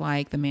things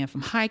like The Man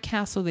from High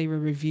Castle. They were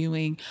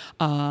reviewing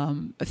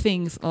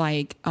things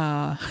like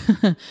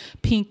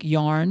pink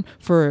yarn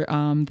for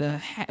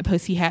the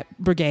Pussy Hat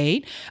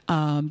Brigade.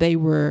 They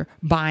were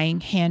buying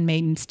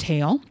Handmaid's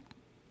Tale,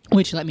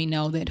 which let me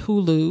know that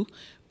Hulu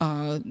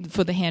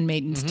for the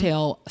Handmaid's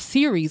Tale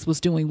series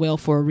was doing well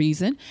for a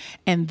reason.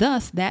 And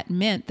thus that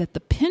meant that the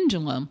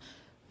pendulum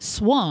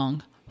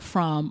swung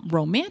from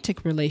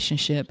romantic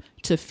relationship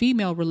to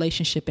female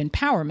relationship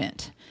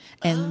empowerment.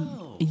 And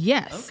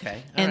yes.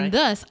 Okay. And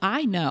thus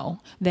I know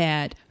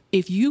that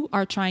if you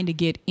are trying to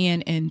get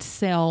in and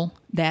sell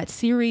that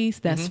series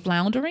that's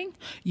floundering,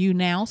 you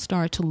now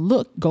start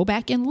to go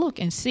back and look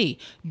and see,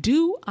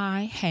 do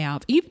I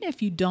have, even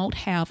if you don't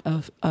have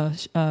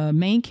a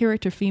main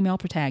character female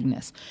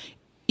protagonist,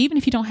 even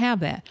if you don't have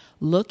that,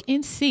 look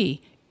and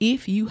see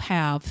if you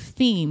have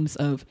themes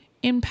of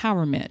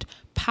empowerment,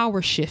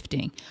 power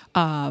shifting,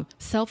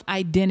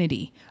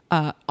 self-identity,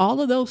 all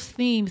of those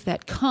themes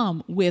that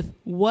come with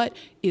what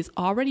is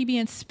already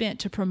being spent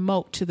to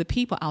promote to the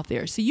people out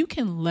there. So you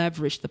can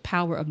leverage the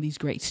power of these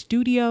great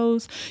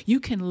studios. You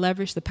can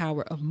leverage the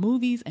power of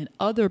movies and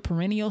other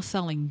perennial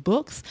selling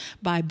books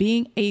by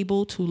being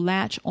able to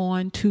latch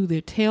on to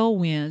the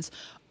tailwinds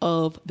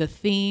of the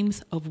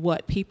themes of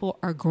what people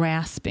are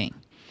grasping.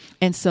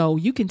 And so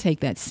you can take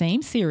that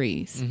same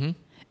series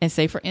and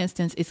say, for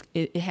instance,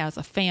 it has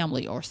a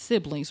family or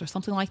siblings or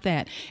something like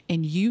that,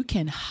 and you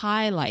can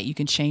highlight, you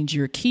can change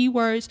your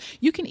keywords,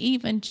 you can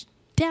even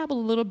dabble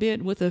a little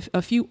bit with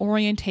a few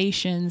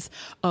orientations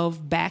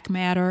of back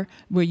matter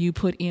where you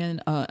put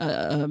in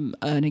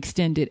an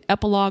extended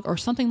epilogue or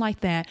something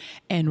like that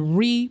and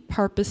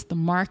repurpose the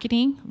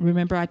marketing.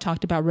 Remember, I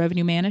talked about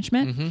revenue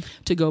management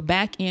to go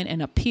back in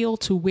and appeal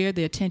to where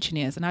the attention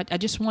is. And I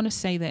just want to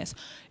say this.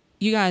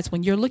 You guys,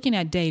 when you're looking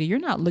at data, you're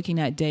not looking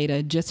at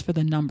data just for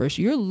the numbers.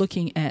 You're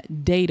looking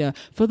at data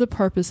for the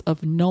purpose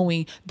of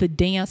knowing the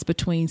dance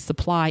between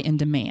supply and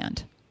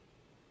demand.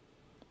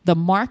 The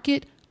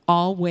market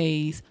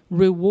always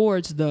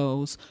rewards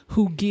those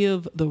who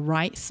give the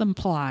right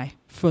supply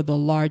for the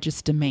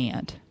largest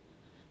demand.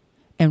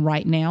 And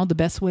right now, the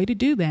best way to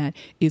do that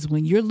is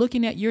when you're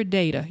looking at your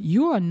data,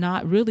 you are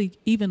not really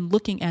even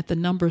looking at the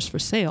numbers for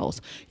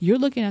sales. You're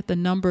looking at the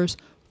numbers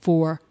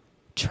for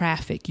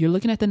traffic. You're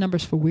looking at the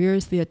numbers for where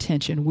is the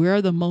attention, where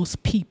are the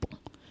most people.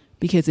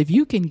 Because if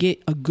you can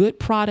get a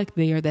good product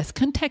there that's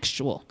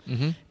contextual,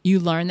 you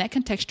learn that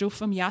contextual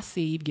from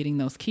Yassiv, getting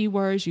those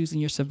keywords, using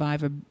your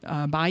survivor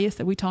bias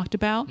that we talked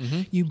about.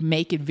 You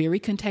make it very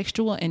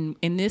contextual. And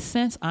in this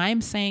sense, I'm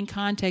saying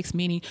context,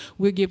 meaning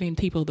we're giving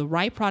people the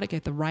right product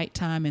at the right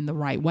time in the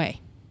right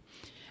way.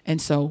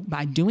 And so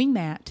by doing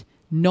that,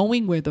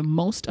 knowing where the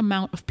most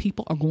amount of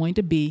people are going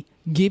to be,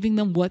 giving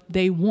them what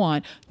they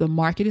want, the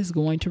market is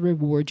going to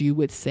reward you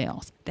with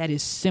sales. That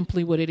is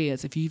simply what it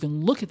is. If you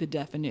even look at the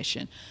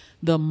definition,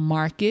 the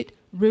market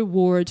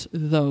rewards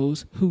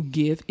those who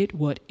give it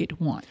what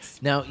it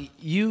wants. Now,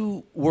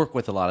 you work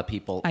with a lot of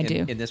people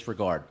in this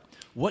regard.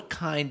 What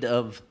kind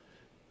of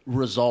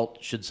result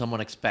should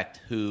someone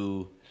expect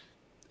who,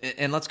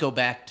 and let's go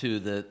back to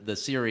the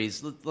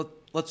series,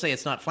 let's say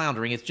it's not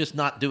floundering, it's just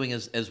not doing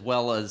as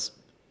well as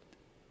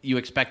you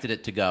expected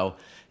it to go,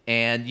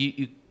 and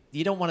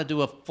you don't want to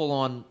do a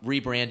full-on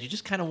rebrand. You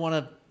just kind of want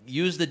to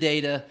use the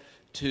data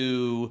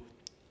to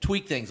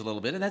tweak things a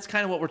little bit, and that's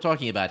kind of what we're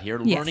talking about here,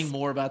 learning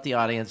more about the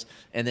audience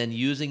and then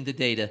using the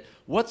data.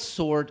 What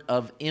sort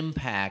of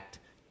impact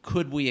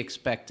could we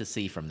expect to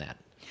see from that?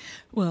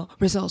 Well,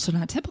 results are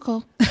not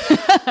typical.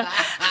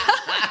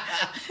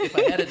 If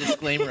I had a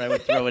disclaimer, I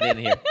would throw it in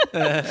here.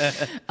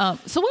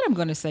 So what I'm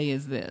going to say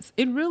is this.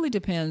 It really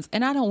depends,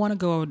 and I don't want to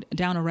go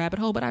down a rabbit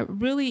hole, but I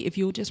really, if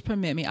you'll just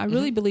permit me, I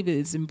really believe it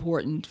is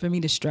important for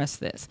me to stress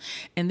this.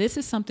 And this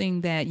is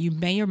something that you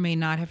may or may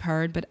not have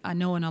heard, but I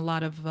know in a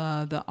lot of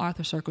the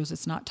author circles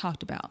it's not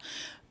talked about.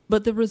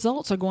 But the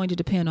results are going to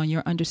depend on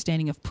your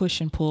understanding of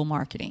push and pull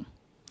marketing.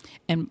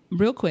 And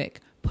real quick,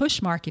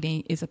 push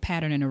marketing is a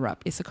pattern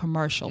interrupt. It's a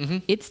commercial.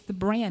 It's the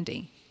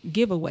branding.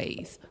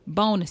 Giveaways,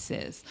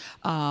 bonuses,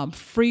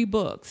 free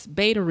books,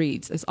 beta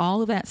reads, it's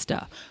all of that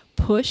stuff.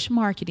 Push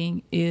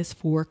marketing is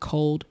for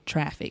cold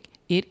traffic.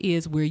 It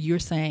is where you're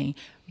saying,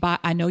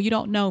 I know you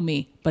don't know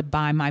me, but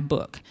buy my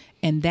book.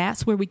 And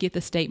that's where we get the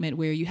statement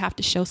where you have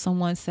to show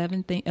someone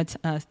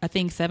a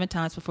thing 7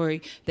 times before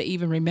they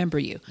even remember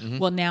you.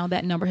 Well, now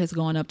that number has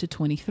gone up to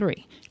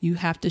 23. You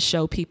have to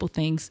show people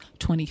things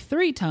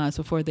 23 times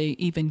before they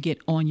even get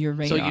on your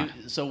radar.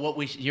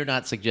 So you're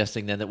not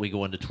suggesting then that we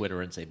go onto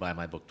Twitter and say, buy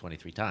my book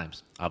 23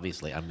 times.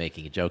 Obviously, I'm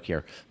making a joke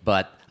here.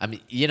 But, I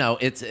mean,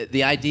 it's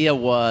the idea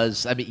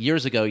was,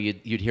 years ago,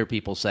 you'd hear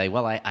people say,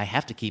 well, I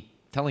have to keep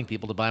telling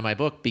people to buy my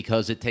book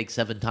because it takes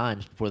 7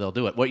 times before they'll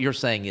do it. What you're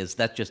saying is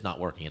that's just not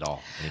working at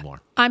all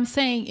anymore. I'm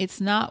saying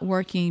it's not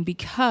working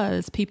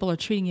because people are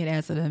treating it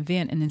as an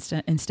event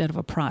and instead of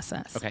a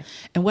process. Okay.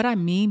 And what I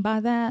mean by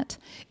that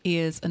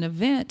is an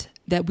event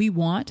that we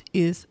want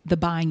is the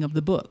buying of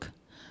the book.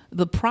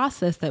 The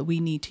process that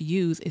we need to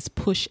use is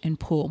push and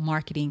pull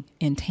marketing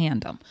in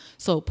tandem.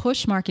 So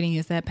push marketing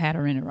is that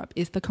pattern interrupt.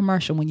 It's the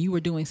commercial when you were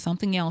doing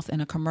something else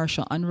and a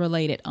commercial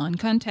unrelated,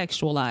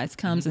 uncontextualized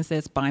comes and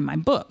says, buy my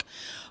book.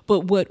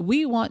 But what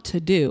we want to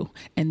do,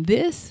 and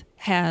this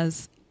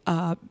has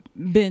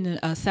been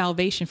a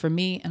salvation for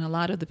me and a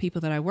lot of the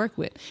people that I work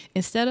with,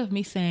 instead of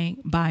me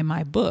saying, buy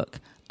my book,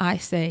 I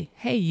say,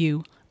 hey,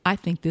 you, I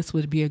think this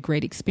would be a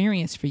great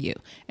experience for you.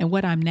 And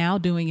what I'm now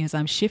doing is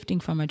I'm shifting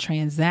from a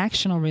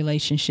transactional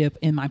relationship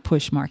in my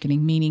push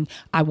marketing, meaning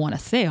I want to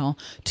sell,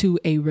 to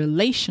a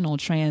relational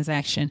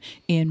transaction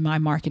in my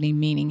marketing,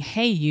 meaning,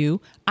 hey,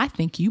 you, I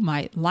think you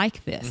might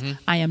like this.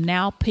 I am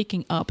now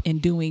picking up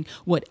and doing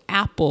what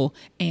Apple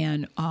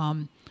and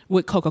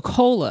what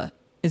Coca-Cola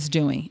is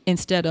doing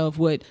instead of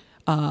what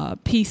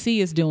PC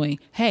is doing.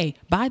 Hey,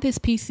 buy this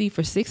PC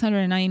for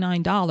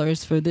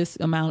 $699 for this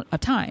amount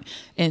of time.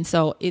 And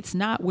so it's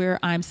not where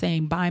I'm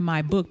saying, buy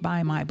my book,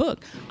 buy my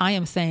book. I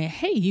am saying,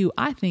 hey, you,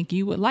 I think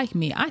you would like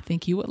me. I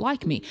think you would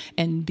like me.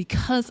 And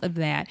because of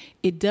that,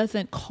 it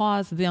doesn't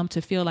cause them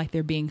to feel like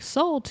they're being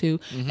sold to.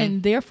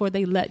 And therefore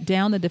they let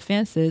down the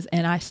defenses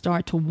and I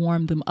start to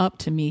warm them up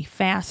to me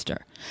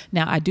faster.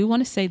 Now, I do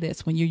want to say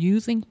this, when you're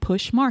using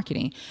push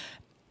marketing,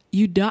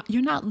 you're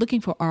not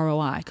looking for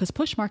ROI, because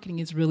push marketing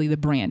is really the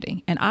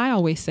branding. And I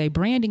always say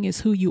branding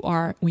is who you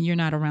are when you're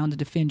not around to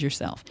defend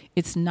yourself.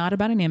 It's not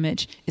about an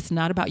image. It's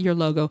not about your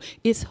logo.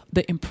 It's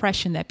the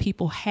impression that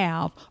people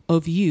have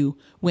of you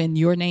when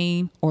your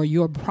name or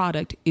your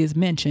product is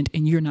mentioned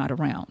and you're not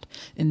around.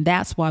 And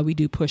that's why we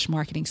do push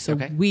marketing, so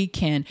we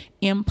can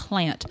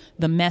implant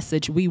the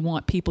message we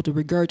want people to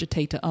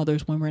regurgitate to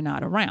others when we're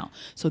not around.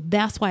 So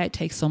that's why it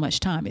takes so much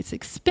time. It's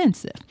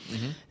expensive.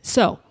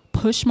 So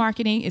push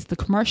marketing is the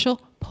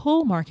commercial.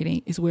 Pull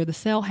marketing is where the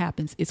sale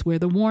happens. It's where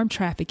the warm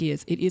traffic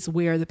is. It is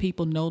where the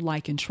people know,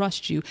 like, and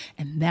trust you.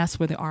 And that's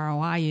where the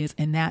ROI is.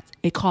 And that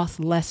it costs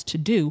less to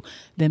do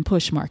than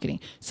push marketing.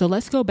 So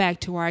let's go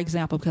back to our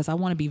example, because I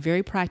want to be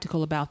very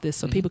practical about this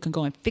so people can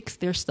go and fix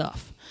their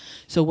stuff.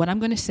 So what I'm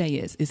going to say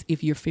is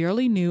if you're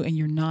fairly new and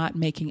you're not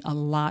making a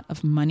lot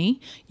of money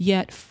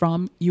yet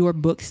from your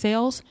book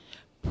sales,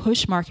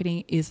 push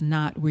marketing is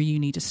not where you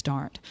need to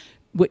start.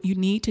 What you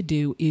need to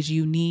do is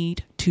you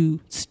need to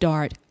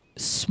start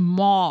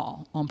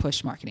small on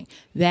push marketing.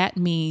 That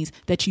means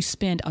that you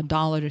spend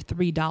 $1 to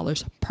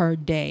 $3 per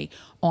day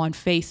on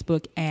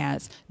Facebook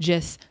ads,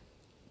 just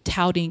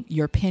touting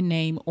your pen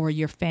name or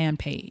your fan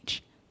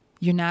page.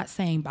 You're not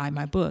saying buy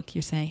my book.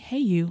 You're saying, hey,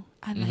 you,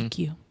 I like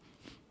you.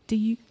 Do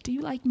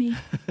you like me?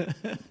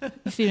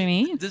 You see what I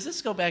mean? Does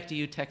this go back to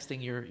you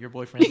texting your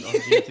boyfriend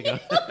years ago?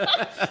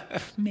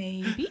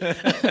 Maybe.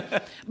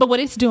 But what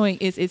it's doing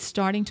is it's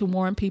starting to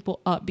warm people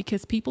up,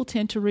 because people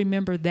tend to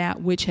remember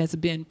that which has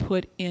been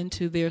put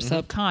into their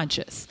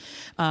subconscious.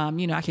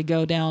 I could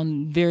go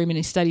down very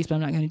many studies, but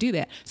I'm not going to do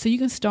that. So you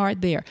can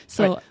start there.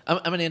 So right.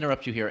 I'm going to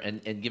interrupt you here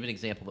and give an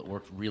example that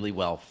worked really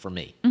well for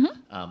me.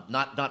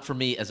 Not for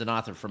me as an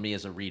author, for me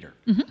as a reader.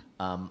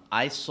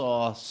 I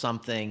saw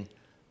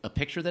a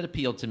picture that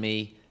appealed to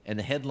me, and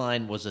the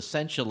headline was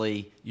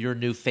essentially your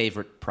new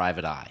favorite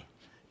private eye.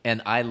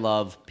 And I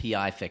love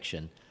PI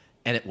fiction.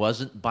 And it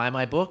wasn't buy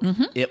my book.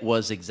 It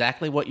was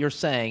exactly what you're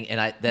saying.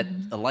 And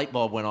a light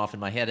bulb went off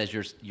in my head as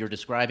you're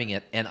describing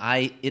it. And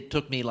it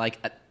took me like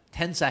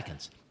 10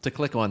 seconds to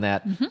click on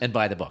that and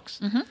buy the books.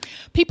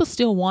 People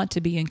still want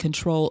to be in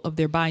control of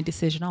their buying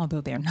decision,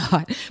 although they're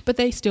not, but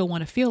they still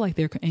want to feel like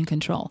they're in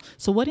control.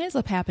 So what ends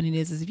up happening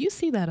is if you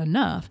see that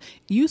enough,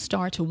 you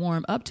start to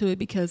warm up to it,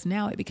 because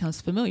now it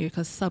becomes familiar,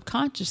 because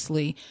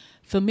subconsciously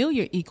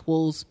familiar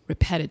equals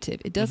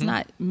repetitive. It does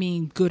not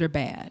mean good or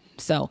bad.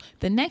 So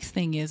the next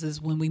thing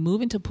is when we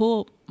move into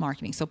pull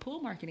marketing. So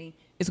pull marketing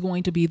is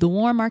going to be the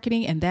warm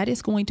marketing, and that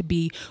is going to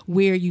be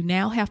where you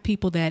now have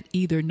people that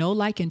either know,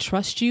 like, and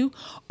trust you,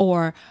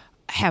 or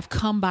have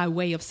come by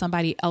way of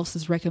somebody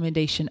else's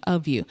recommendation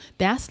of you.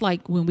 That's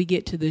like when we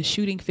get to the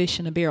shooting fish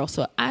in a barrel.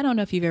 So I don't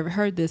know if you've ever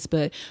heard this,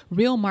 but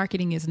real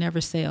marketing is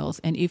never sales.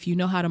 And if you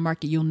know how to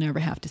market, you'll never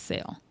have to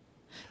sell.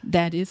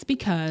 That is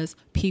because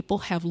people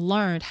have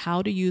learned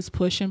how to use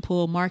push and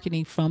pull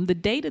marketing from the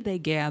data they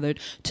gathered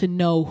to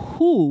know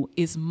who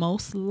is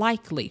most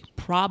likely,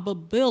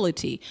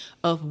 probability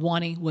of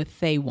wanting what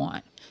they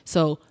want.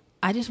 So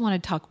I just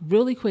want to talk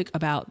really quick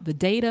about the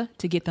data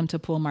to get them to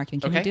pull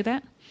marketing. Can we do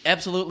that?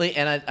 Absolutely.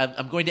 And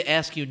I'm going to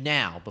ask you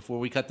now, before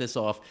we cut this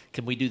off,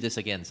 can we do this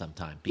again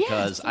sometime?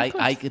 Because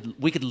yes,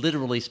 we could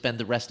literally spend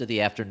the rest of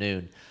the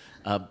afternoon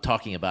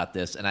talking about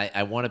this, and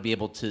I want to be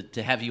able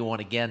to have you on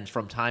again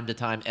from time to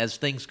time as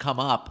things come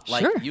up.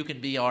 Like, sure. You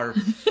can be our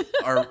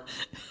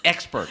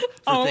expert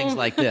for things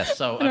like this.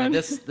 So I mean,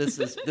 this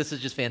is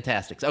just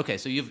fantastic. Okay,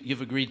 so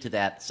you've agreed to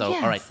that. So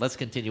yes. All right, let's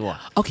continue on.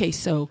 Okay,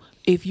 so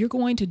if you're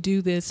going to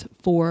do this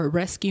for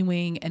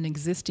rescuing an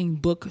existing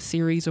book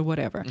series or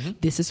whatever,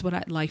 this is what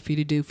I'd like for you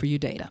to do for your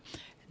data.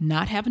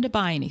 Not having to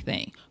buy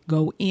anything.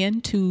 Go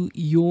into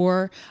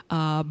your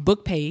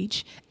book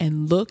page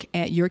and look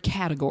at your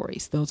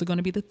categories. Those are going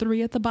to be the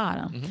 3 at the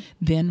bottom.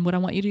 Then what I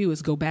want you to do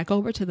is go back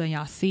over to the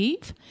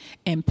Yasiv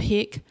and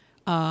pick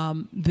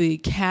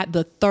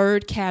the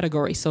third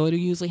category. So it'll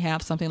usually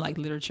have something like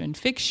literature and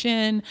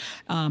fiction,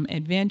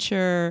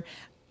 adventure,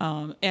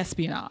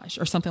 espionage,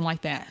 or something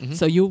like that.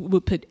 So you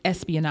would put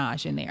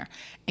espionage in there,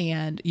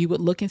 and you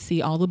would look and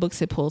see all the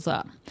books it pulls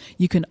up.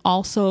 You can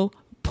also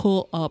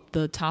pull up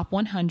the top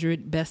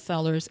 100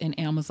 bestsellers in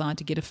Amazon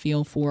to get a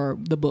feel for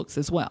the books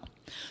as well.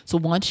 So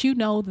once you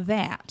know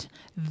that,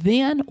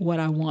 then what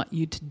I want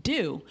you to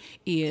do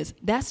is,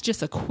 that's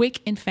just a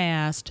quick and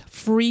fast,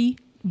 free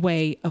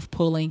way of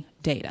pulling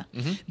data.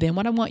 Then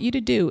what I want you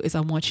to do is I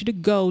want you to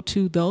go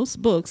to those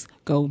books,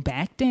 go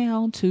back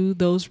down to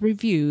those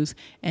reviews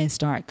and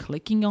start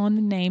clicking on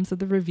the names of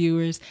the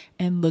reviewers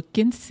and look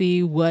and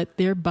see what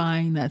they're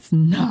buying that's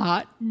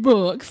not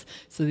books,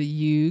 so that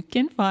you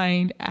can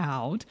find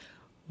out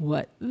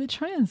what the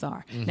trends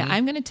are. Now,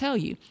 I'm going to tell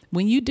you,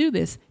 when you do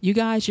this, you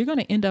guys, you're going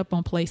to end up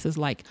on places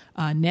like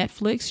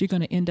Netflix. You're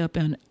going to end up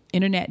in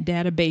internet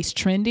database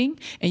trending,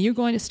 and you're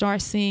going to start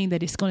seeing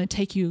that it's going to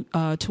take you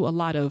to a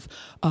lot of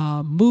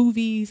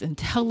movies and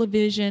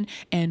television.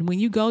 And when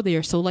you go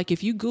there, so like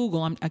if you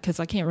Google, because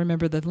I can't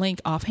remember the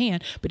link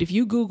offhand, but if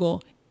you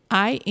Google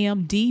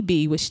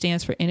IMDb, which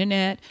stands for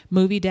Internet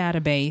Movie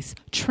Database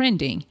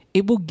Trending,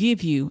 it will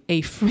give you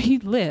a free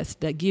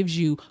list that gives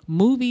you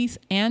movies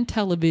and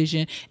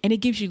television, and it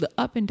gives you the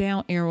up and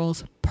down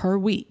arrows per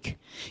week.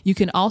 You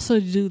can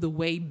also do the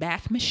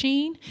Wayback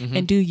Machine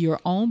and do your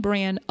own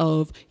brand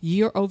of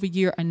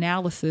year-over-year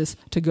analysis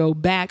to go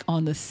back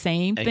on the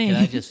same thing. Can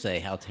I just say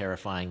how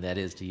terrifying that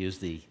is to use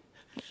the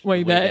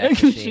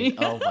Wayback Machine?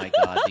 Oh my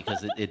God,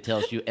 because it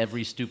tells you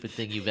every stupid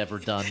thing you've ever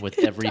done with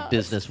every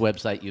business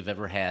website you've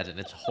ever had, and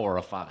it's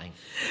horrifying.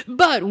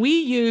 But we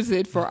use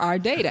it for our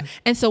data.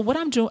 And so what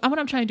I'm trying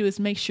to do is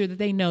make sure that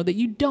they know that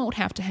you don't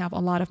have to have a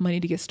lot of money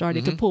to get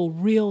started to pull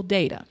real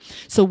data.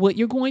 So what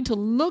you're going to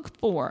look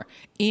for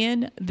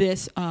in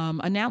this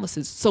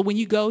analysis, so when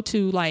you go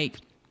to like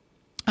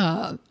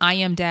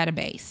IM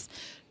database,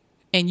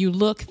 and you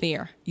look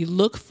there, you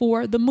look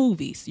for the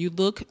movies, you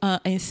look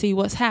and see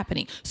what's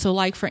happening. So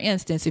like, for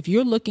instance, if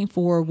you're looking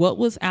for what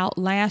was out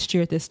last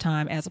year at this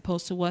time as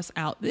opposed to what's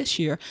out this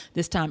year,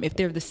 this time, if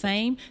they're the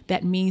same,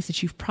 that means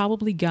that you've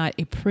probably got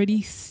a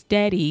pretty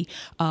steady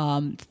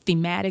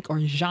thematic or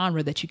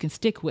genre that you can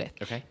stick with.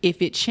 Okay.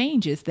 If it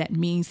changes, that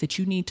means that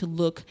you need to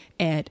look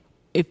at,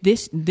 if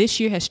this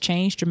year has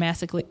changed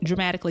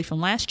dramatically from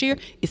last year,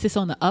 is this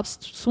on the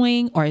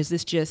upswing or is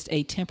this just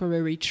a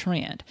temporary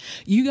trend?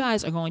 You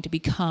guys are going to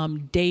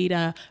become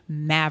data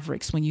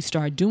mavericks when you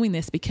start doing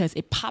this, because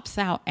it pops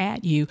out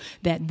at you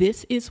that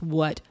this is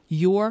what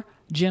your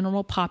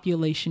general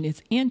population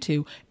is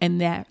into,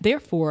 and that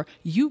therefore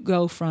you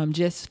go from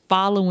just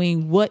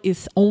following what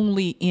is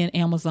only in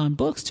Amazon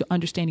books to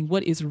understanding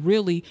what is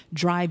really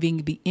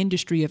driving the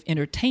industry of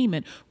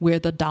entertainment, where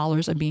the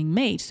dollars are being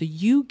made. So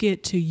you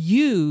get to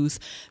use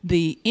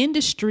the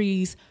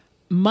industry's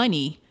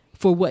money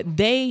for what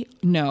they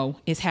know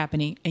is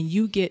happening, and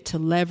you get to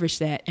leverage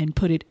that and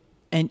put it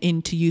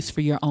into use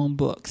for your own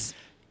books.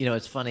 You know,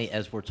 it's funny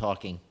as we're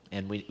talking,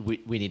 and we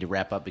need to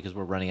wrap up because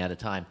we're running out of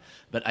time.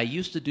 But I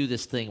used to do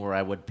this thing where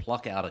I would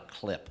pluck out a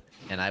clip,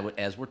 and I would,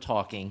 as we're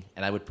talking,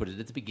 and I would put it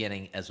at the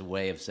beginning as a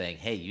way of saying,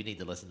 hey, you need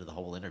to listen to the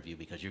whole interview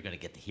because you're going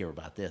to get to hear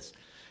about this.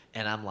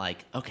 And I'm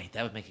like, okay,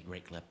 that would make a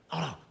great clip. Oh,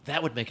 no,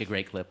 that would make a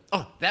great clip.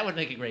 Oh, that would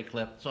make a great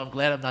clip. So I'm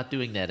glad I'm not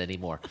doing that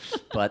anymore.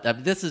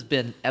 But this has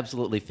been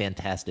absolutely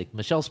fantastic.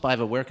 Michelle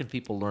Spiva, where can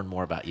people learn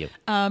more about you?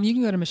 You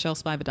can go to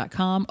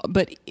michellespiva.com.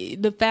 But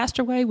the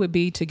faster way would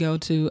be to go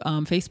to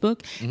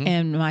Facebook.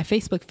 And my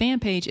Facebook fan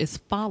page is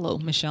Follow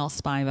Michelle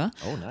Spiva.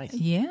 Oh, nice.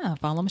 Yeah,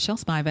 Follow Michelle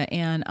Spiva.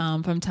 And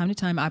from time to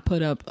time, I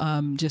put up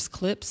just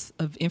clips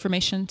of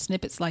information,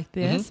 snippets like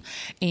this.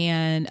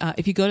 And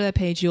if you go to that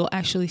page, you'll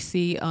actually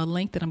see a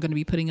link that I'm going to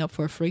be putting up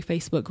for a free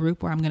Facebook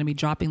group where I'm going to be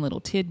dropping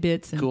little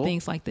tidbits and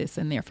things like this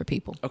in there for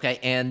people. Okay,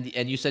 and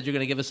you said you're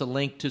going to give us a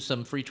link to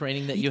some free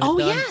training that you have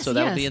done, yes, so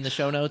that'll be in the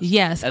show notes?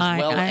 Yes, as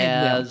well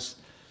as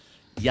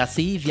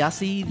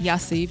Yassiv.com.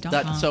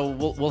 So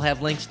we'll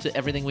have links to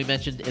everything we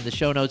mentioned in the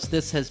show notes.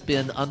 This has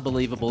been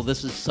unbelievable.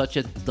 This is such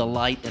a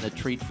delight and a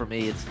treat for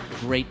me. It's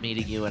great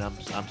meeting you, and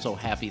I'm so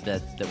happy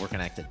that we're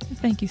connected.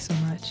 Thank you so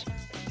much.